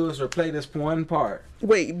all I'm gonna do is replay this one part.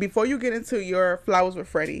 Wait, before you get into your Flowers with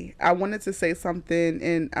Freddie, I wanted to say something,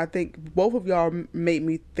 and I think both of y'all made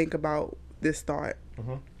me think about this thought.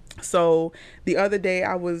 So the other day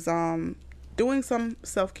I was doing some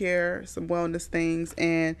self-care, some wellness things,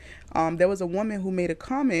 and there was a woman who made a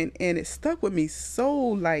comment, and it stuck with me so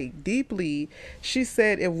like deeply. She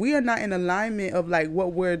said, if we are not in alignment of like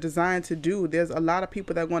what we're designed to do, there's a lot of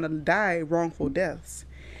people that are going to die wrongful deaths.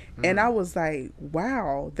 And I was like,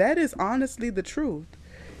 wow, that is honestly the truth.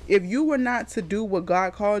 If you were not to do what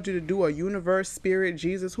God called you to do, or universe, spirit,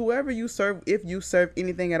 Jesus, whoever you serve, if you serve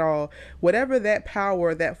anything at all, whatever that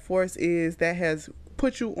power, that force is that has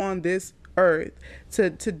put you on this earth to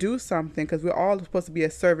do something, because we're all supposed to be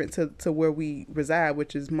a servant to where we reside,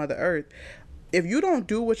 which is Mother Earth. If you don't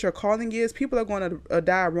do what your calling is, people are going to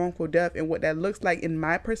die a wrongful death. And what that looks like in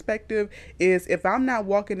my perspective is, if I'm not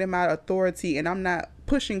walking in my authority and I'm not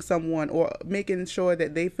pushing someone or making sure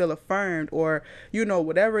that they feel affirmed, or, you know,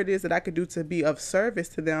 whatever it is that I could do to be of service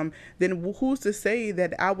to them, then who's to say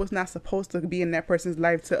that I was not supposed to be in that person's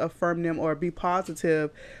life to affirm them or be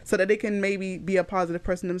positive so that they can maybe be a positive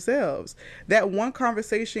person themselves? That one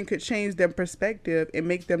conversation could change their perspective and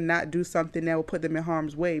make them not do something that will put them in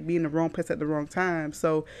harm's way, be in the wrong place at the wrong time.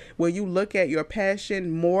 So when you look at your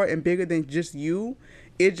passion more and bigger than just you,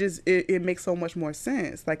 it makes so much more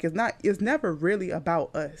sense. Like, it's never really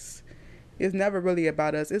about us. It's never really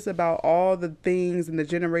about us. It's about all the things and the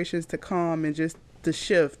generations to come and just the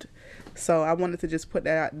shift. So I wanted to just put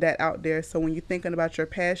that out there. So when you're thinking about your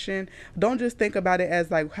passion, don't just think about it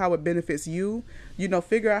as like how it benefits you. You know,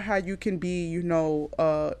 figure out how you can be, you know,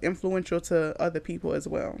 influential to other people as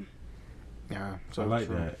well. Yeah, so I like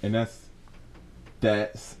true. that. And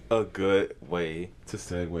that's a good way to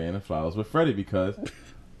segue into Flowers with Freddie, because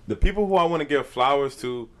the people who I want to give flowers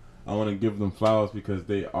to, I want to give them flowers because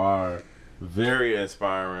they are very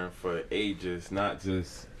inspiring for ages, not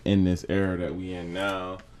just in this era that we in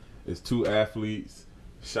now. It's two athletes.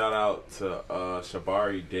 Shout out to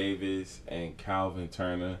Shabari Davis and Calvin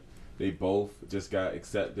Turner. They both just got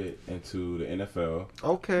accepted into the NFL.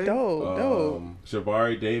 Okay. Dope.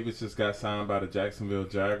 Shabari Davis just got signed by the Jacksonville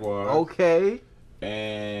Jaguars. Okay.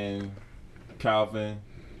 And Calvin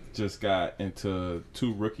just got into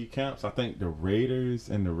 2 rookie camps. I think the Raiders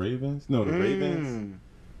and the Ravens. No, the Ravens.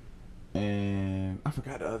 And I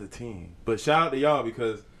forgot the other team. But shout out to y'all,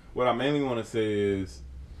 because what I mainly want to say is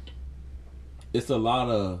it's a lot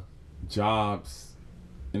of jobs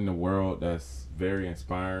in the world that's very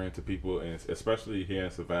inspiring to people, and especially here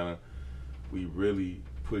in Savannah, we really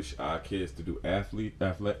push our kids to do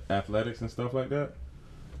athletics and stuff like that.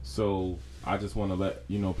 So I just want to let,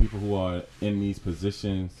 you know, people who are in these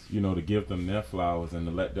positions, you know, to give them their flowers and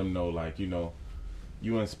to let them know, like, you know,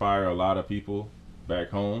 you inspire a lot of people back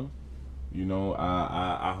home. You know,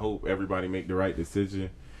 I hope everybody make the right decision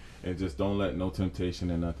and just don't let no temptation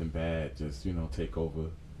and nothing bad just, you know, take over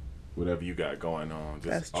whatever you got going on. Just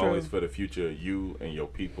That's true. Always for the future of you and your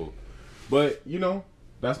people. But, you know,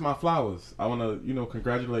 that's my flowers. I want to, you know,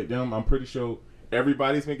 congratulate them. I'm pretty sure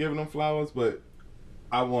everybody's been giving them flowers, but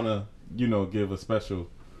I want to, you know, give a special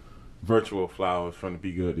virtual flowers from the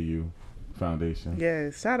Be Good to You Foundation.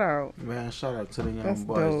 Yes, shout out. Man, shout out to the young That's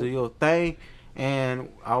boys. dope. Do your thing. And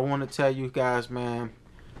I want to tell you guys, man,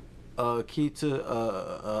 key to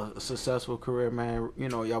a successful career, man, you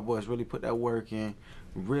know, y'all boys really put that work in.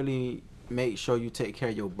 Really make sure you take care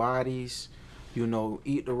of your bodies. You know,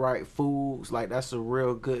 eat the right foods. Like, that's a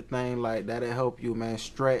real good thing. Like, that'll help you, man.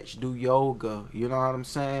 Stretch, do yoga. You know what I'm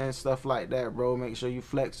saying? Stuff like that, bro. Make sure you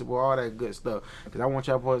flexible, all that good stuff. Because I want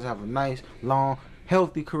y'all boys to have a nice, long,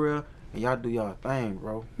 healthy career. And y'all do y'all thing,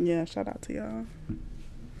 bro. Yeah, shout out to y'all.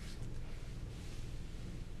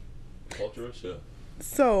 Cultural shift.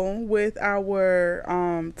 So with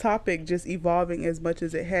our topic just evolving as much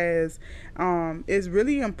as it has, it's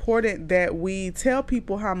really important that we tell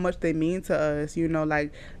people how much they mean to us, you know,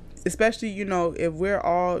 like, especially, you know, if we're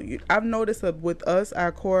all, I've noticed with us,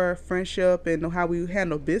 our core friendship and how we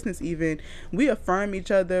handle business, even, we affirm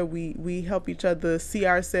each other, we help each other see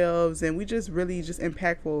ourselves, and we just really just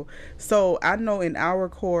impactful. So I know in our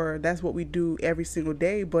core, that's what we do every single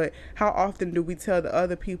day, but how often do we tell the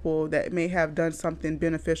other people that may have done something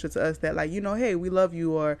beneficial to us that, like, you know, hey, we love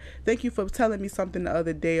you, or thank you for telling me something the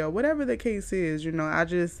other day, or whatever the case is, you know.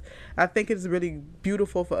 I think it's really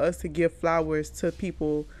beautiful for us to give flowers to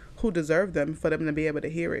people who deserve them, for them to be able to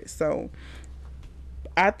hear it. So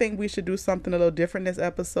I think we should do something a little different this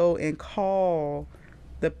episode and call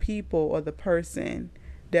the people or the person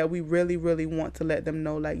that we really, really want to let them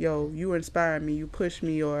know, like, yo, you inspire me, you push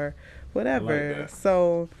me, or whatever. I like that.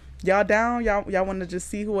 So Y'all down? Y'all want to just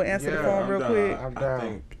see who will answer the Yeah, phone I'm real down. quick? I'm I down.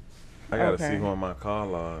 think I gotta Okay. see who on my call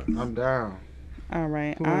log. I'm down. All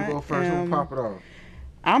right. Who wanna go first? Who pop it off?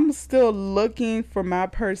 I'm still looking for my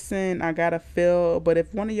person. I gotta fill, but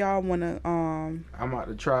if one of y'all wanna, I'm about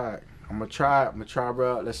to try it. I'm gonna try,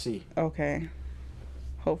 bro. Let's see. okay.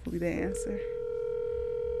 Hopefully they answer.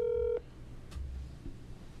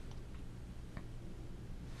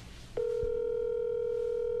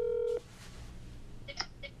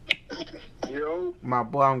 Yo, My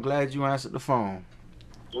boy, I'm glad you answered the phone.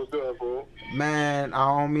 what's up, bro? Man, I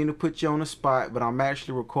don't mean to put you on the spot, but I'm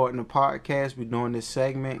actually recording a podcast. We're doing this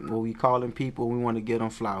segment where we calling people. We want to get them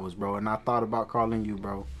flowers, bro. And I thought about calling you,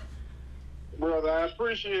 bro. Brother, I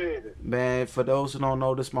appreciate it. Man, for those who don't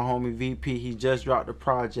know, this my homie VP. He just dropped a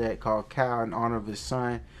project called Cow in honor of his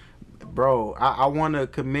son. Bro, I want to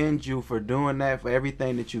commend you for doing that, for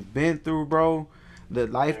everything that you've been through, bro. The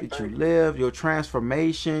life that you live, your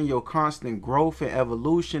transformation, your constant growth and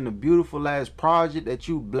evolution, the beautiful ass project that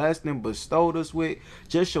you blessed and bestowed us with,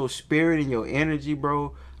 just your spirit and your energy,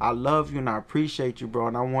 bro. I love you and I appreciate you, bro.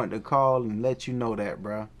 And I want to call and let you know that,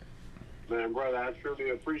 bro. Man, brother, I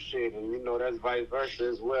truly appreciate it. And you know that's vice versa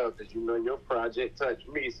as well, because you know your project touched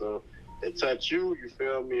me. So to touch you, you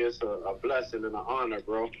feel me, it's a blessing and an honor,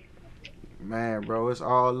 bro. Man, bro, it's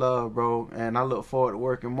all love, bro. And I look forward to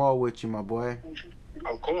working more with you, my boy.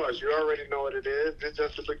 Of course, you already know what it is. It's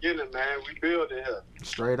just the beginning, man. We building here.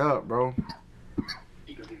 Straight up, bro.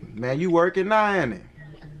 Man, you working now, ain't it?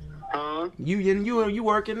 Huh? You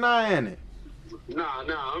working now, ain't it? Nah,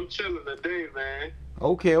 I'm chilling today, man.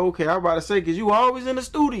 Okay. I'm about to say, cause you always in the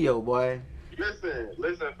studio, boy. Listen,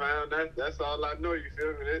 fam. That's all I know. You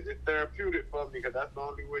feel me? It's therapeutic for me, because that's the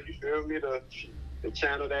only way, you feel me, to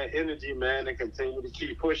channel that energy, man, and continue to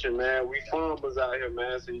keep pushing, man. We farmers out here,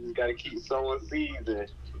 man, so you just got to keep sowing seeds and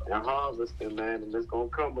harvesting, man, and it's going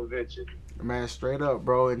to come eventually. Man, straight up,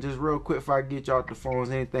 bro. And just real quick, before I get you off the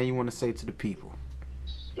phones, anything you want to say to the people?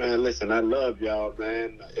 Man, listen, I love y'all,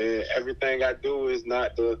 man. Everything I do is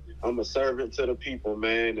I'm a servant to the people,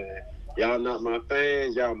 man, and y'all not my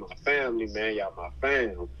fans, y'all my family, man, y'all my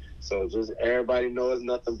fam. So just everybody knows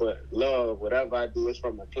nothing but love. Whatever I do is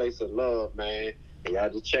from a place of love, man. And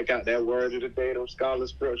y'all just check out that word of the day, them scholar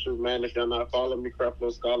scriptures, man. If y'all not following me,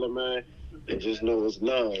 Creflo Scholar, man, then just know it's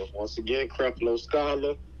love. Once again, Creflo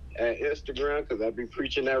Scholar at Instagram, because I be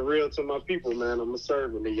preaching that real to my people, man. I'm a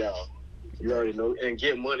servant to y'all. You already know. And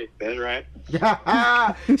get money. That's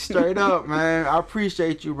right. Straight up, man. I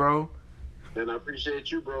appreciate you, bro. And I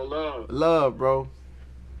appreciate you, bro. Love, bro.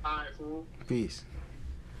 All right, fool. Peace.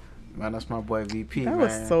 Man, that's my boy VP, That man.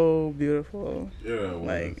 was so beautiful. Yeah, it was.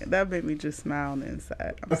 Like, that made me just smile on the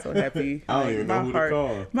inside. I'm so happy. I don't Like, even know who to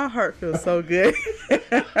call. My heart feels so good.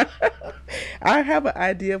 I have an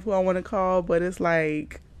idea of who I want to call, but it's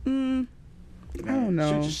like, I don't know.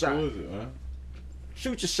 Shoot your shot. Who is it, man?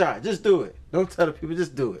 Shoot your shot. Just do it. Don't tell the people.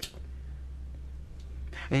 Just do it.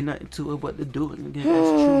 Ain't nothing to it but to do it. Again,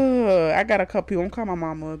 that's true. I got a couple people. I'm calling my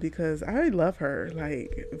mama because I really love her,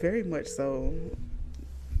 like, very much so.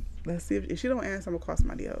 Let's see if she don't answer, I'm gonna call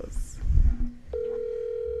somebody else.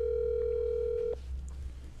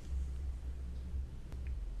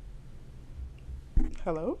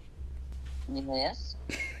 Hello? Yes.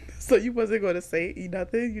 So you wasn't gonna say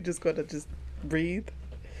nothing? You just gonna just breathe?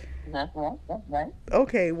 That's right.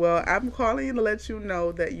 Okay, well, I'm calling you to let you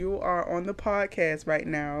know that you are on the podcast right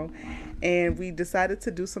now, and we decided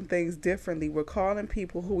to do some things differently. We're calling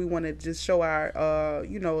people who we want to just show our,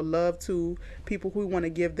 love to, people who we want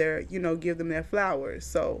to give give them their flowers.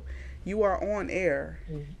 So you are on air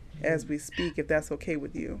as we speak, if that's okay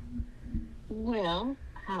with you. Well,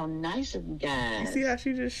 how nice of you guys. You see how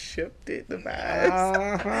she just shifted the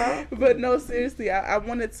vibes? But no, seriously, I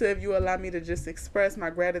wanted to, if you allow me to just express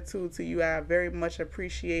my gratitude to you. I very much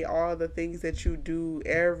appreciate all the things that you do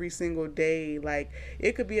every single day. Like,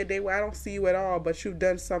 it could be a day where I don't see you at all, but you've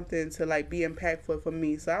done something to, like, be impactful for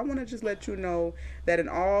me. So I want to just let you know that in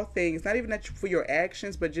all things, not even that for your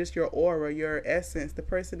actions, but just your aura, your essence, the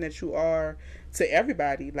person that you are to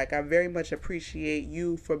everybody. Like, I very much appreciate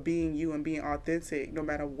you for being you and being authentic no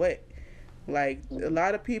matter what. Like, a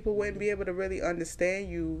lot of people wouldn't be able to really understand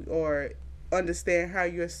you or understand how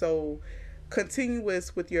you're so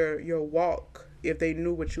continuous with your walk if they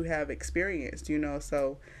knew what you have experienced,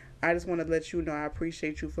 so I just want to let you know I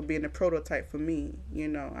appreciate you for being a prototype for me.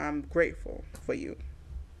 I'm grateful for you.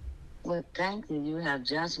 Well, thank you. You have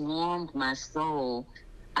just warmed my soul.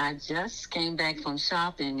 I just came back from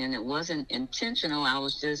shopping, and it wasn't intentional. I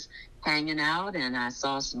was just hanging out, and I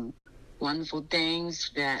saw some wonderful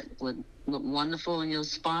things that would look wonderful in your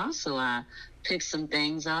spa. So I picked some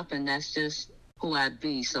things up, and that's just who I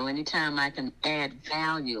be. So anytime I can add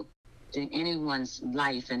value to anyone's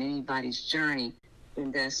life and anybody's journey,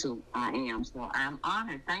 then that's who I am. So I'm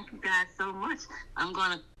honored. Thank you guys so much. I'm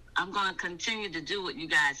gonna continue to do what you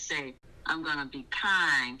guys say. I'm gonna be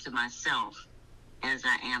kind to myself as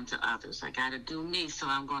I am to others. I gotta do me. So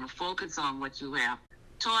I'm gonna focus on what you have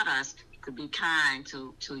taught us, to be kind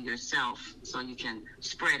to yourself so you can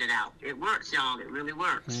spread it out. It works, y'all. It really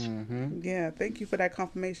works. Mm-hmm. Yeah, thank you for that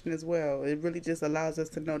confirmation as well. It really just allows us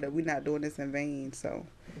to know that we're not doing this in vain. So,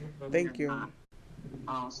 thank you.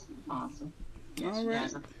 Awesome. All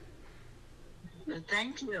right.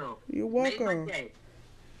 Thank you. You're Made my welcome. day.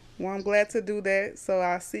 Well, I'm glad to do that. So,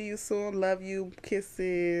 I'll see you soon. Love you.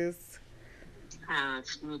 Kisses.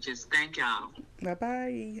 Smooches. Thank y'all.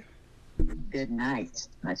 Bye-bye. Good night.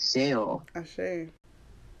 Michelle. Ashe.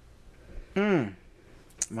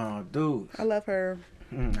 My dude. I love her.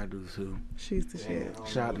 I do too. She's the shit.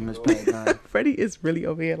 Shout out to Miss Pat. Freddie is really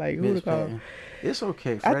over here like, who to Miss call? Pat. It's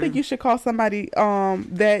okay, Freddie. I think you should call somebody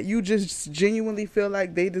that you just genuinely feel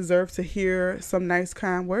like they deserve to hear some nice,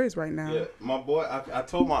 kind words right now. Yeah, my boy. I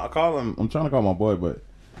call him. I'm trying to call my boy, but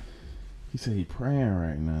he said he praying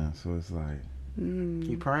right now. So it's like,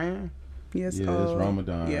 He praying? Yes. yeah, it's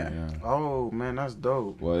Ramadan. yeah. Yeah. Oh, man, that's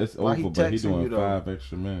dope. Well, it's Why he over, but he texting doing you, though? 5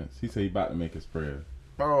 extra minutes. He said he about to make his prayer.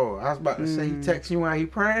 Oh, I was about to say he texting you while he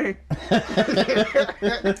praying.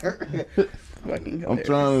 Fucking I'm hilarious.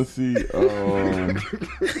 trying to see.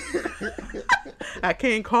 I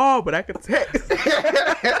can't call, but I can text.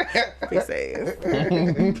 Face ass.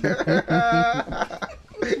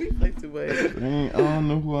 We play too much. I don't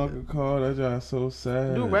know who I could call. That just so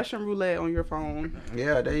sad. Do Russian roulette on your phone.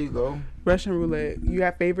 Yeah, there you go. Russian roulette. You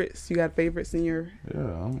got favorites? You got favorites in your...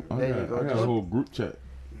 Yeah, I There you got, go. I got a whole group chat.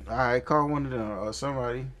 All right, call one of them or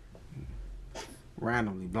somebody.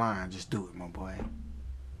 Randomly blind. Just do it, my boy.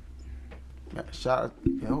 Shout out.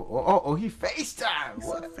 Oh, he FaceTime.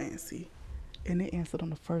 So fancy. And they answered on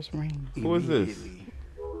the first ring. Who is this? Immediately.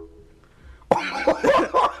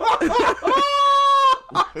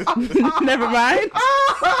 Never mind.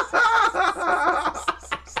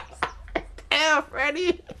 Damn,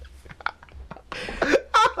 Freddie.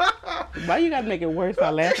 Why you gotta make it worse by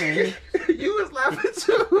laughing? You was laughing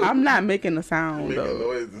too. I'm not making a sound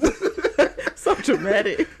though. So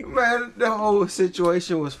dramatic. Man, the whole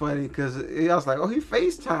situation was funny because I was like, oh, he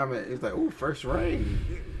FaceTiming. He's like, oh, first ring.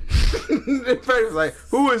 Then Freddie was like,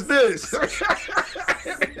 who is this?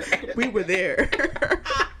 We were there.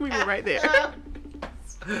 We were right there.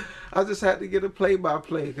 I just had to get a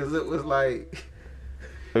play-by-play because it was like...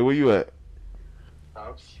 Hey, where you at?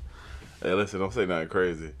 Hey, listen, don't say nothing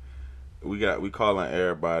crazy. We calling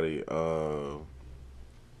everybody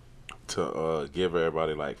to give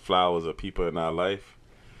everybody like flowers or people in our life,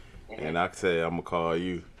 and I say I'm gonna call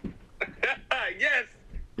you. Yes.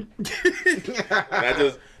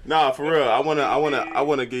 For real. I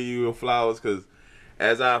wanna give you flowers because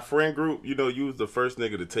as our friend group, you was the first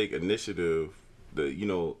nigga to take initiative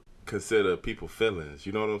to consider people feelings.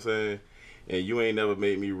 You know what I'm saying? And you ain't never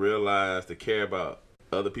made me realize to care about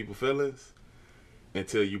other people's feelings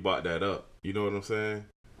until you brought that up. You know what I'm saying?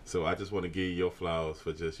 So I just want to give you your flowers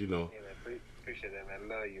for just, Yeah, man, appreciate that, man.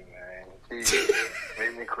 Love you, man.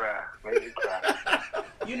 Make me cry.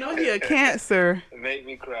 You know he a Cancer. Make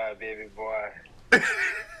me cry, baby boy.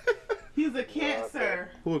 He's a Cancer.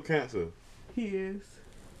 who a Cancer? He is.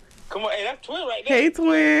 Come on, hey, that's twin right there. Hey,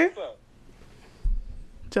 twin. What's up?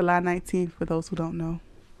 July 19th, for those who don't know.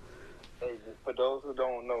 Hey, for those who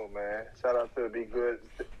don't know, man, shout out to the Be Good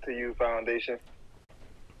to You Foundation.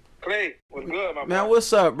 Clay, what's good, my Man, boy?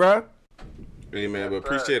 what's up, bro? Hey, man, but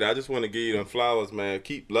appreciate it. I just want to give you them flowers, man.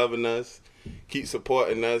 Keep loving us. Keep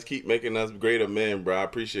supporting us. Keep making us greater men, bro. I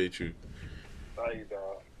appreciate you. Love you, dog.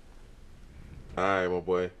 All right, my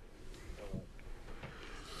boy.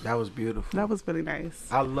 That was beautiful. That was really nice.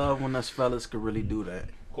 I love when us fellas could really do that.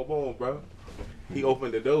 Come on, bro. He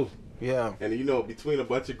opened the door. Yeah. And between a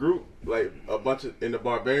bunch of group, like a bunch of in the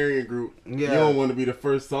barbarian group, Yeah. you don't want to be the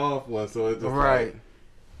first soft one. So it's just Right. like,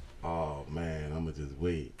 oh man, I'm gonna just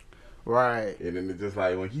wait. Right. And then it's just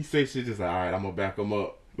like when he say shit, just like, all right, I'm gonna back him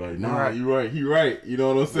up. Like, nah, Right. you right, he right. You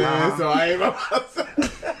know what I'm saying? Nah. So I ain't.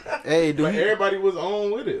 Hey, But everybody was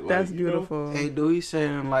on with it. Like, That's you know? beautiful. Hey, dude, he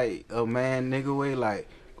saying like a man nigga way, like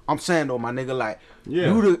I'm saying though, my nigga, like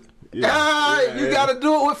Yeah. you the Yeah. you gotta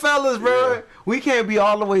do it with fellas, bro. Yeah. We can't be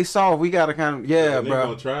all the way soft. We gotta kind of They bro.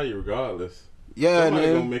 gonna try you regardless. Yeah, Somebody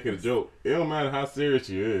man. gonna make it a joke. It don't matter how serious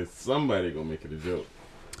you is. Somebody gonna make it a joke.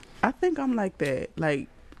 I think I'm like that. Like,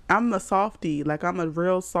 I'm a softie. Like, I'm a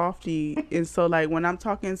real softie. And so, like, when I'm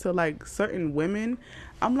talking to, like, certain women,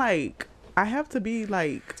 I'm like, I have to be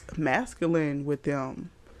like masculine with them,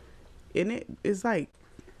 and it is like,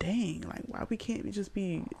 dang, like why we can't just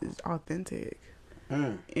be authentic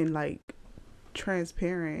and like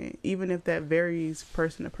transparent, even if that varies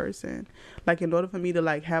person to person. Like in order for me to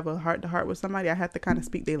like have a heart to heart with somebody, I have to kind of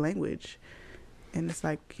speak their language, and it's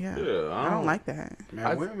like, I don't like that.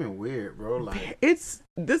 Man, women weird, bro. Like This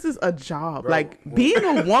is a job. Bro, like being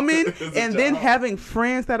a woman a and then job. having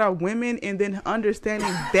friends that are women and then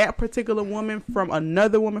understanding that particular woman from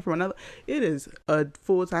another woman from another. It is a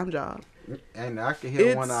full-time job. and I can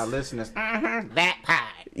hear one of our listeners. That part.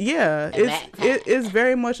 Yeah, it's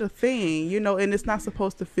very much a thing, you know, and it's not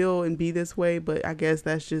supposed to feel and be this way, but I guess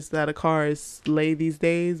that's just how the car is laid these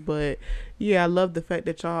days. But yeah, I love the fact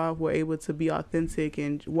that y'all were able to be authentic,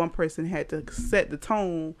 and one person had to set the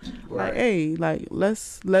tone. Right. Like, hey, like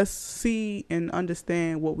let's see and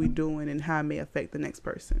understand what we're doing and how it may affect the next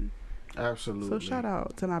person. Absolutely. So shout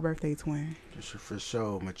out to my birthday twin. For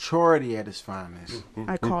sure. Maturity at its finest.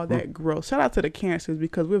 I call that growth. Shout out to the Cancers,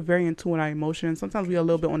 because we're very in tune with our emotions. Sometimes we're a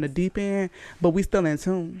little bit on the deep end, but we still in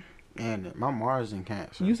tune. And my Mars in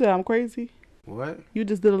Cancer. You said I'm crazy? What? You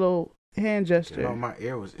just did a little hand gesture. No, my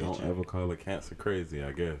ear was itching. Don't ever call a Cancer crazy,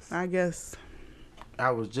 I guess. I guess. I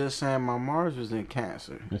was just saying my Mars was in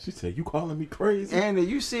Cancer. And she said, "You calling me crazy?" And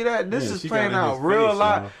you see that? This Yeah, is she playing got in out his real face,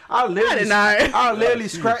 live. y'all. I literally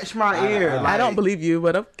scratched my ear. I don't believe you,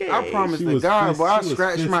 but okay. I promise She to was God, fist- but I she was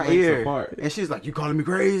scratched fist my lengths ear. apart. And she's like, "You calling me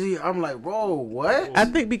crazy?" I'm like, "Whoa, what?" I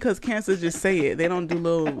think because Cancers just say it. They don't do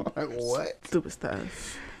little Like, what? stupid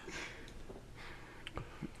stuff.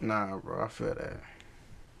 Nah, bro, I feel that.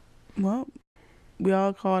 Well, we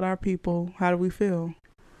all called our people. How do we feel?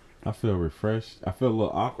 I feel refreshed. I feel a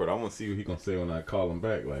little awkward. I want to see what he gonna say when I call him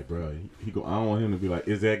back. Like, bro, I don't want him to be like,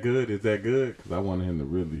 "Is that good? Is that good?" Because I want him to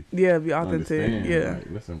really Yeah, be authentic. understand. Yeah.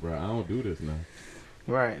 Like, listen, bro, I don't do this now.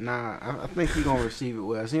 Right, nah, I think he gonna receive it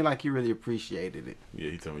well. It seemed like he really appreciated it.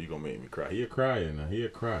 Yeah, he told me you gonna make me cry. He a crier now. He a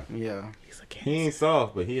cry. Yeah. He's a He Cancer. ain't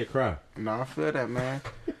soft, but he a cry. No, I feel that, man.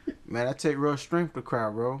 Man, I take real strength to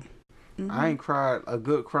cry, bro. I ain't cried a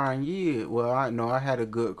good cry in years. Well, I know I had a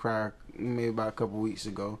good cry maybe about a couple weeks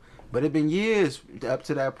ago. But it been years up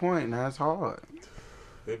to that point, and that's hard.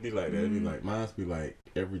 It'd be like that. It'd be like, mine's be like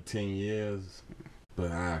every 10 years.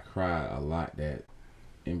 But I cry a lot that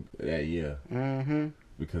year. Mm-hmm.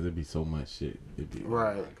 Because it'd be so much shit. It'd be,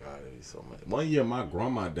 Right. oh my God, it'd be so much. One year my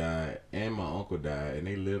grandma died and my uncle died, and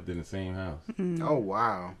they lived in the same house. Oh,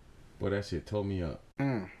 wow. Boy, that shit tore me up.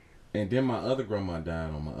 Mm. And then my other grandma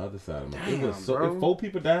died on my other side of me. It Damn, was so, bro. 4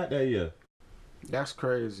 people died that year. That's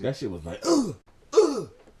crazy. That shit was like,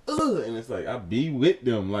 and it's like I be with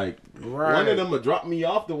them. Like Right. one of them would drop me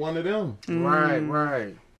off to one of them.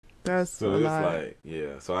 Right. That's So a it's lot. like,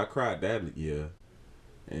 yeah. So I cried that year,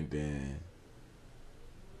 and then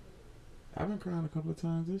I've been crying a couple of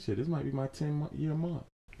times this year. This might be my 10-year month,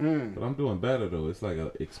 Mm. but I'm doing better though. It's like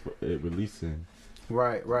a releasing.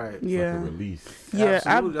 Right. It's Yeah. like a release. Yeah,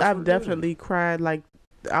 Absolutely, that's I've what it is. definitely cried. Like,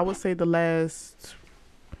 I would say the last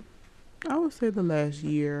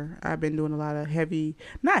year, I've been doing a lot of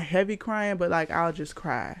not heavy crying, but like I'll just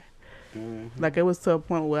cry. Mm-hmm. Like it was to a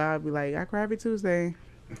point where I'd be like, I cry every Tuesday.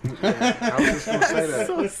 I was just gonna say that.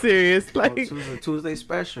 So serious. Oh, Like Tuesday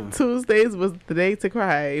special. Tuesdays was the day to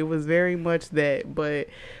cry. It was very much that. But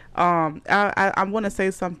I want to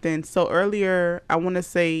say something. So earlier, I want to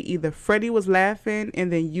say either Freddie was laughing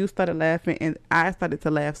and then you started laughing and I started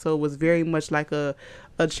to laugh. So it was very much like a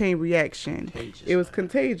chain reaction. Contagious. It was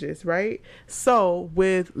contagious, right? So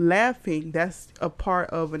with laughing, that's a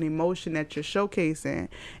part of an emotion that you're showcasing.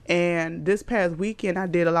 And this past weekend, I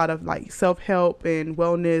did a lot of like self-help and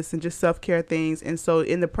wellness and just self-care things. And so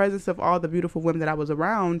in the presence of all the beautiful women that I was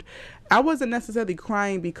around, I wasn't necessarily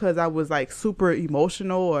crying because I was like super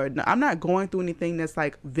emotional, or I'm not going through anything that's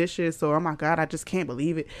like vicious or, oh my God, I just can't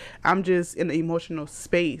believe it. I'm just in an emotional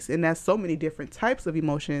space, and that's so many different types of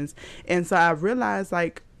emotions. And so I realized,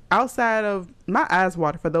 like, outside of my eyes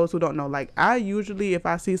water, for those who don't know, like I usually, if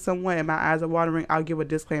I see someone and my eyes are watering, I'll give a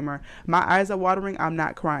disclaimer. My eyes are watering, I'm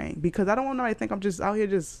not crying, because I don't want nobody to think I'm just out here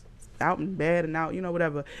just out in bed and out,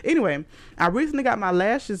 whatever. Anyway, I recently got my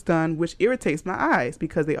lashes done, which irritates my eyes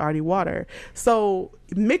because they already water. So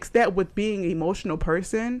mix that with being an emotional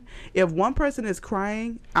person. If one person is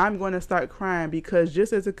crying, I'm going to start crying, because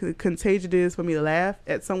just as contagious it is for me to laugh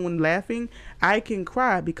at someone laughing, I can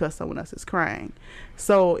cry because someone else is crying.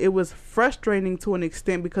 So it was frustrating to an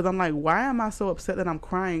extent, because I'm like, why am I so upset that I'm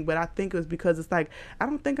crying? But I think it was because it's like, I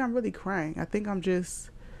don't think I'm really crying. I think I'm just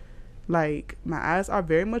like, my eyes are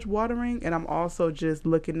very much watering, and I'm also just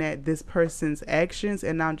looking at this person's actions,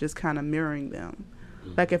 and I'm just kind of mirroring them.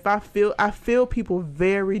 Like if I feel people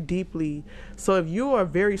very deeply. So if you are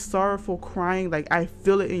very sorrowful, crying, like I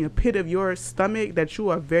feel it in the pit of your stomach that you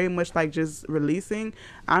are very much like just releasing,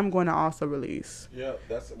 I'm going to also release. Yeah,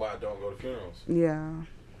 that's why I don't go to funerals. Yeah.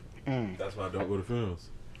 That's why I don't go to funerals.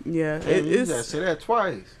 Yeah. Damn, you gotta say that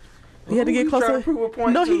twice. He had to get closer.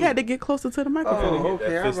 No, he to? had to get closer to the microphone. Oh, okay.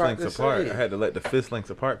 That I fist was links about to apart. say. I had to let the fist links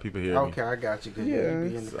apart people hear me. Okay, I got you. Cause you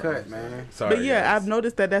be in the cut, man. Sorry, But yeah, guys. I've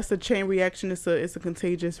noticed that that's a chain reaction. It's a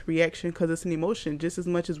contagious reaction because it's an emotion. Just as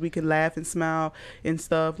much as we can laugh and smile and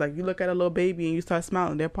stuff. Like you look at a little baby and you start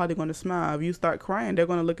smiling, they're probably going to smile. If you start crying, they're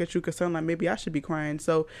going to look at you concerned like maybe I should be crying.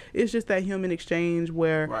 So it's just that human exchange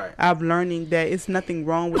where I'm learning that it's nothing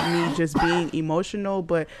wrong with me just being emotional,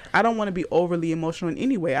 but I don't want to be overly emotional in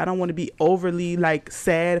any way. I don't want to be overly like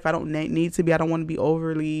sad if I don't need to be. I don't want to be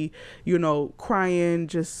overly, crying.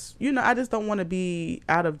 Just, I just don't want to be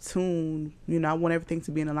out of tune. I want everything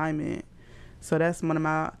to be in alignment. So that's one of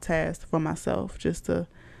my tasks for myself, just to,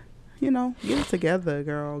 get it together,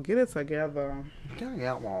 girl. Get it together.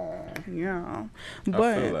 Yeah. But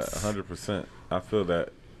I feel that 100%. I feel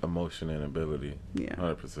that emotion and ability. Yeah.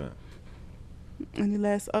 100%. Any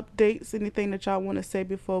last updates? Anything that y'all want to say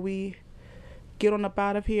before we get on up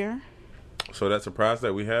out of here? So that surprise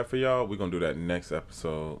that we have for y'all, we're gonna do that next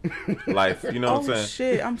episode. Life, you know what I'm saying? Oh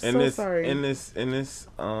shit, I'm sorry. In this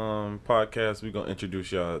podcast, we're gonna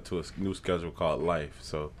introduce y'all to a new schedule called Life.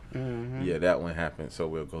 So yeah, that one happened. So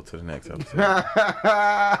we'll go to the next episode.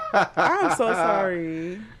 I'm so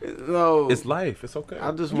sorry. No, It's life. It's okay.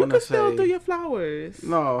 I just You want to could still say. do your flowers.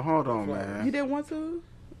 No, hold on, man. You didn't want to?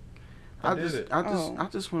 I did it.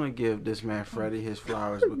 just want to give this man Freddie his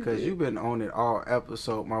flowers because you've been on it all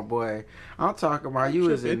episode, my boy. I'm talking about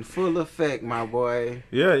you is in full effect, my boy.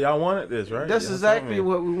 Yeah, y'all wanted this, right? That's Y'all exactly told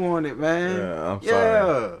me. what we wanted, man. Yeah, I'm sorry.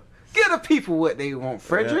 Yeah. Give the people what they want,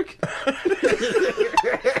 Frederick.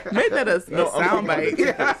 Make that a soundbite.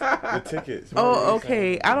 The tickets. Oh,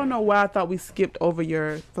 okay. I don't know why I thought we skipped over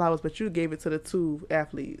your flowers, but you gave it to the two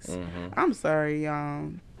athletes. I'm sorry,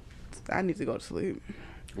 I need to go to sleep.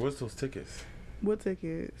 What's those tickets? What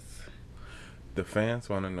tickets? The fans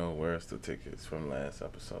want to know where's the tickets from last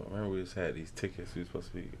episode. Remember we just had these tickets. We were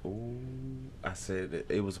supposed to be. Ooh, I said that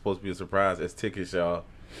it was supposed to be a surprise. It's tickets, y'all.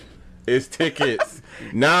 It's tickets.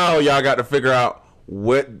 Now y'all got to figure out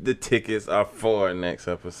what the tickets are for next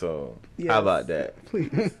episode. Yes. How about that?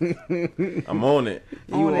 Please. I'm on it.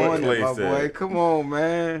 You on it, my Place boy. it. Come on,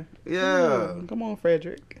 man. Yeah. Come on,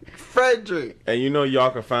 Frederick. Frederick. And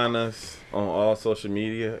y'all can find us on all social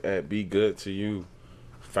media at Be Good to You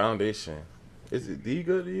Foundation. Is it Be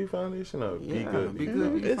Good to You Foundation or Be Good? Be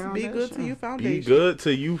Good to You It's Be Good to You Foundation. Be Good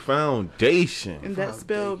to You Foundation. And that's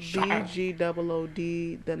spelled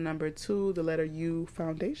BGOOD, the number 2, the letter U,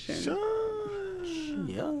 Foundation.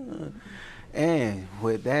 Yeah. And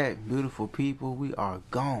with that, beautiful people, we are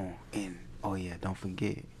gone. And oh yeah, don't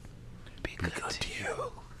forget, be good to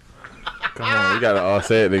you. Come on, we gotta all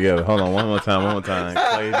say it together. Hold on, one more time.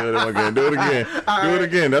 Clay, do it again. Do it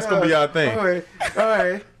again. That's gonna be our thing. All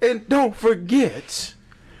right. And don't forget,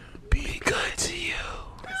 be good to you.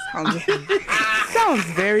 Sounds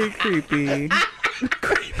very creepy.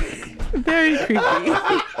 Very creepy.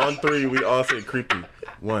 On 3, we all say creepy.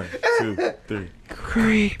 1, 2, 3.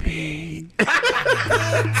 Creepy. To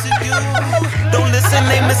you. Don't listen,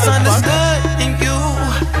 they misunderstood in you.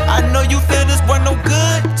 I know you feel this weren't no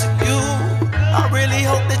good to you. I really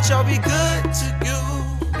hope that y'all be good to you.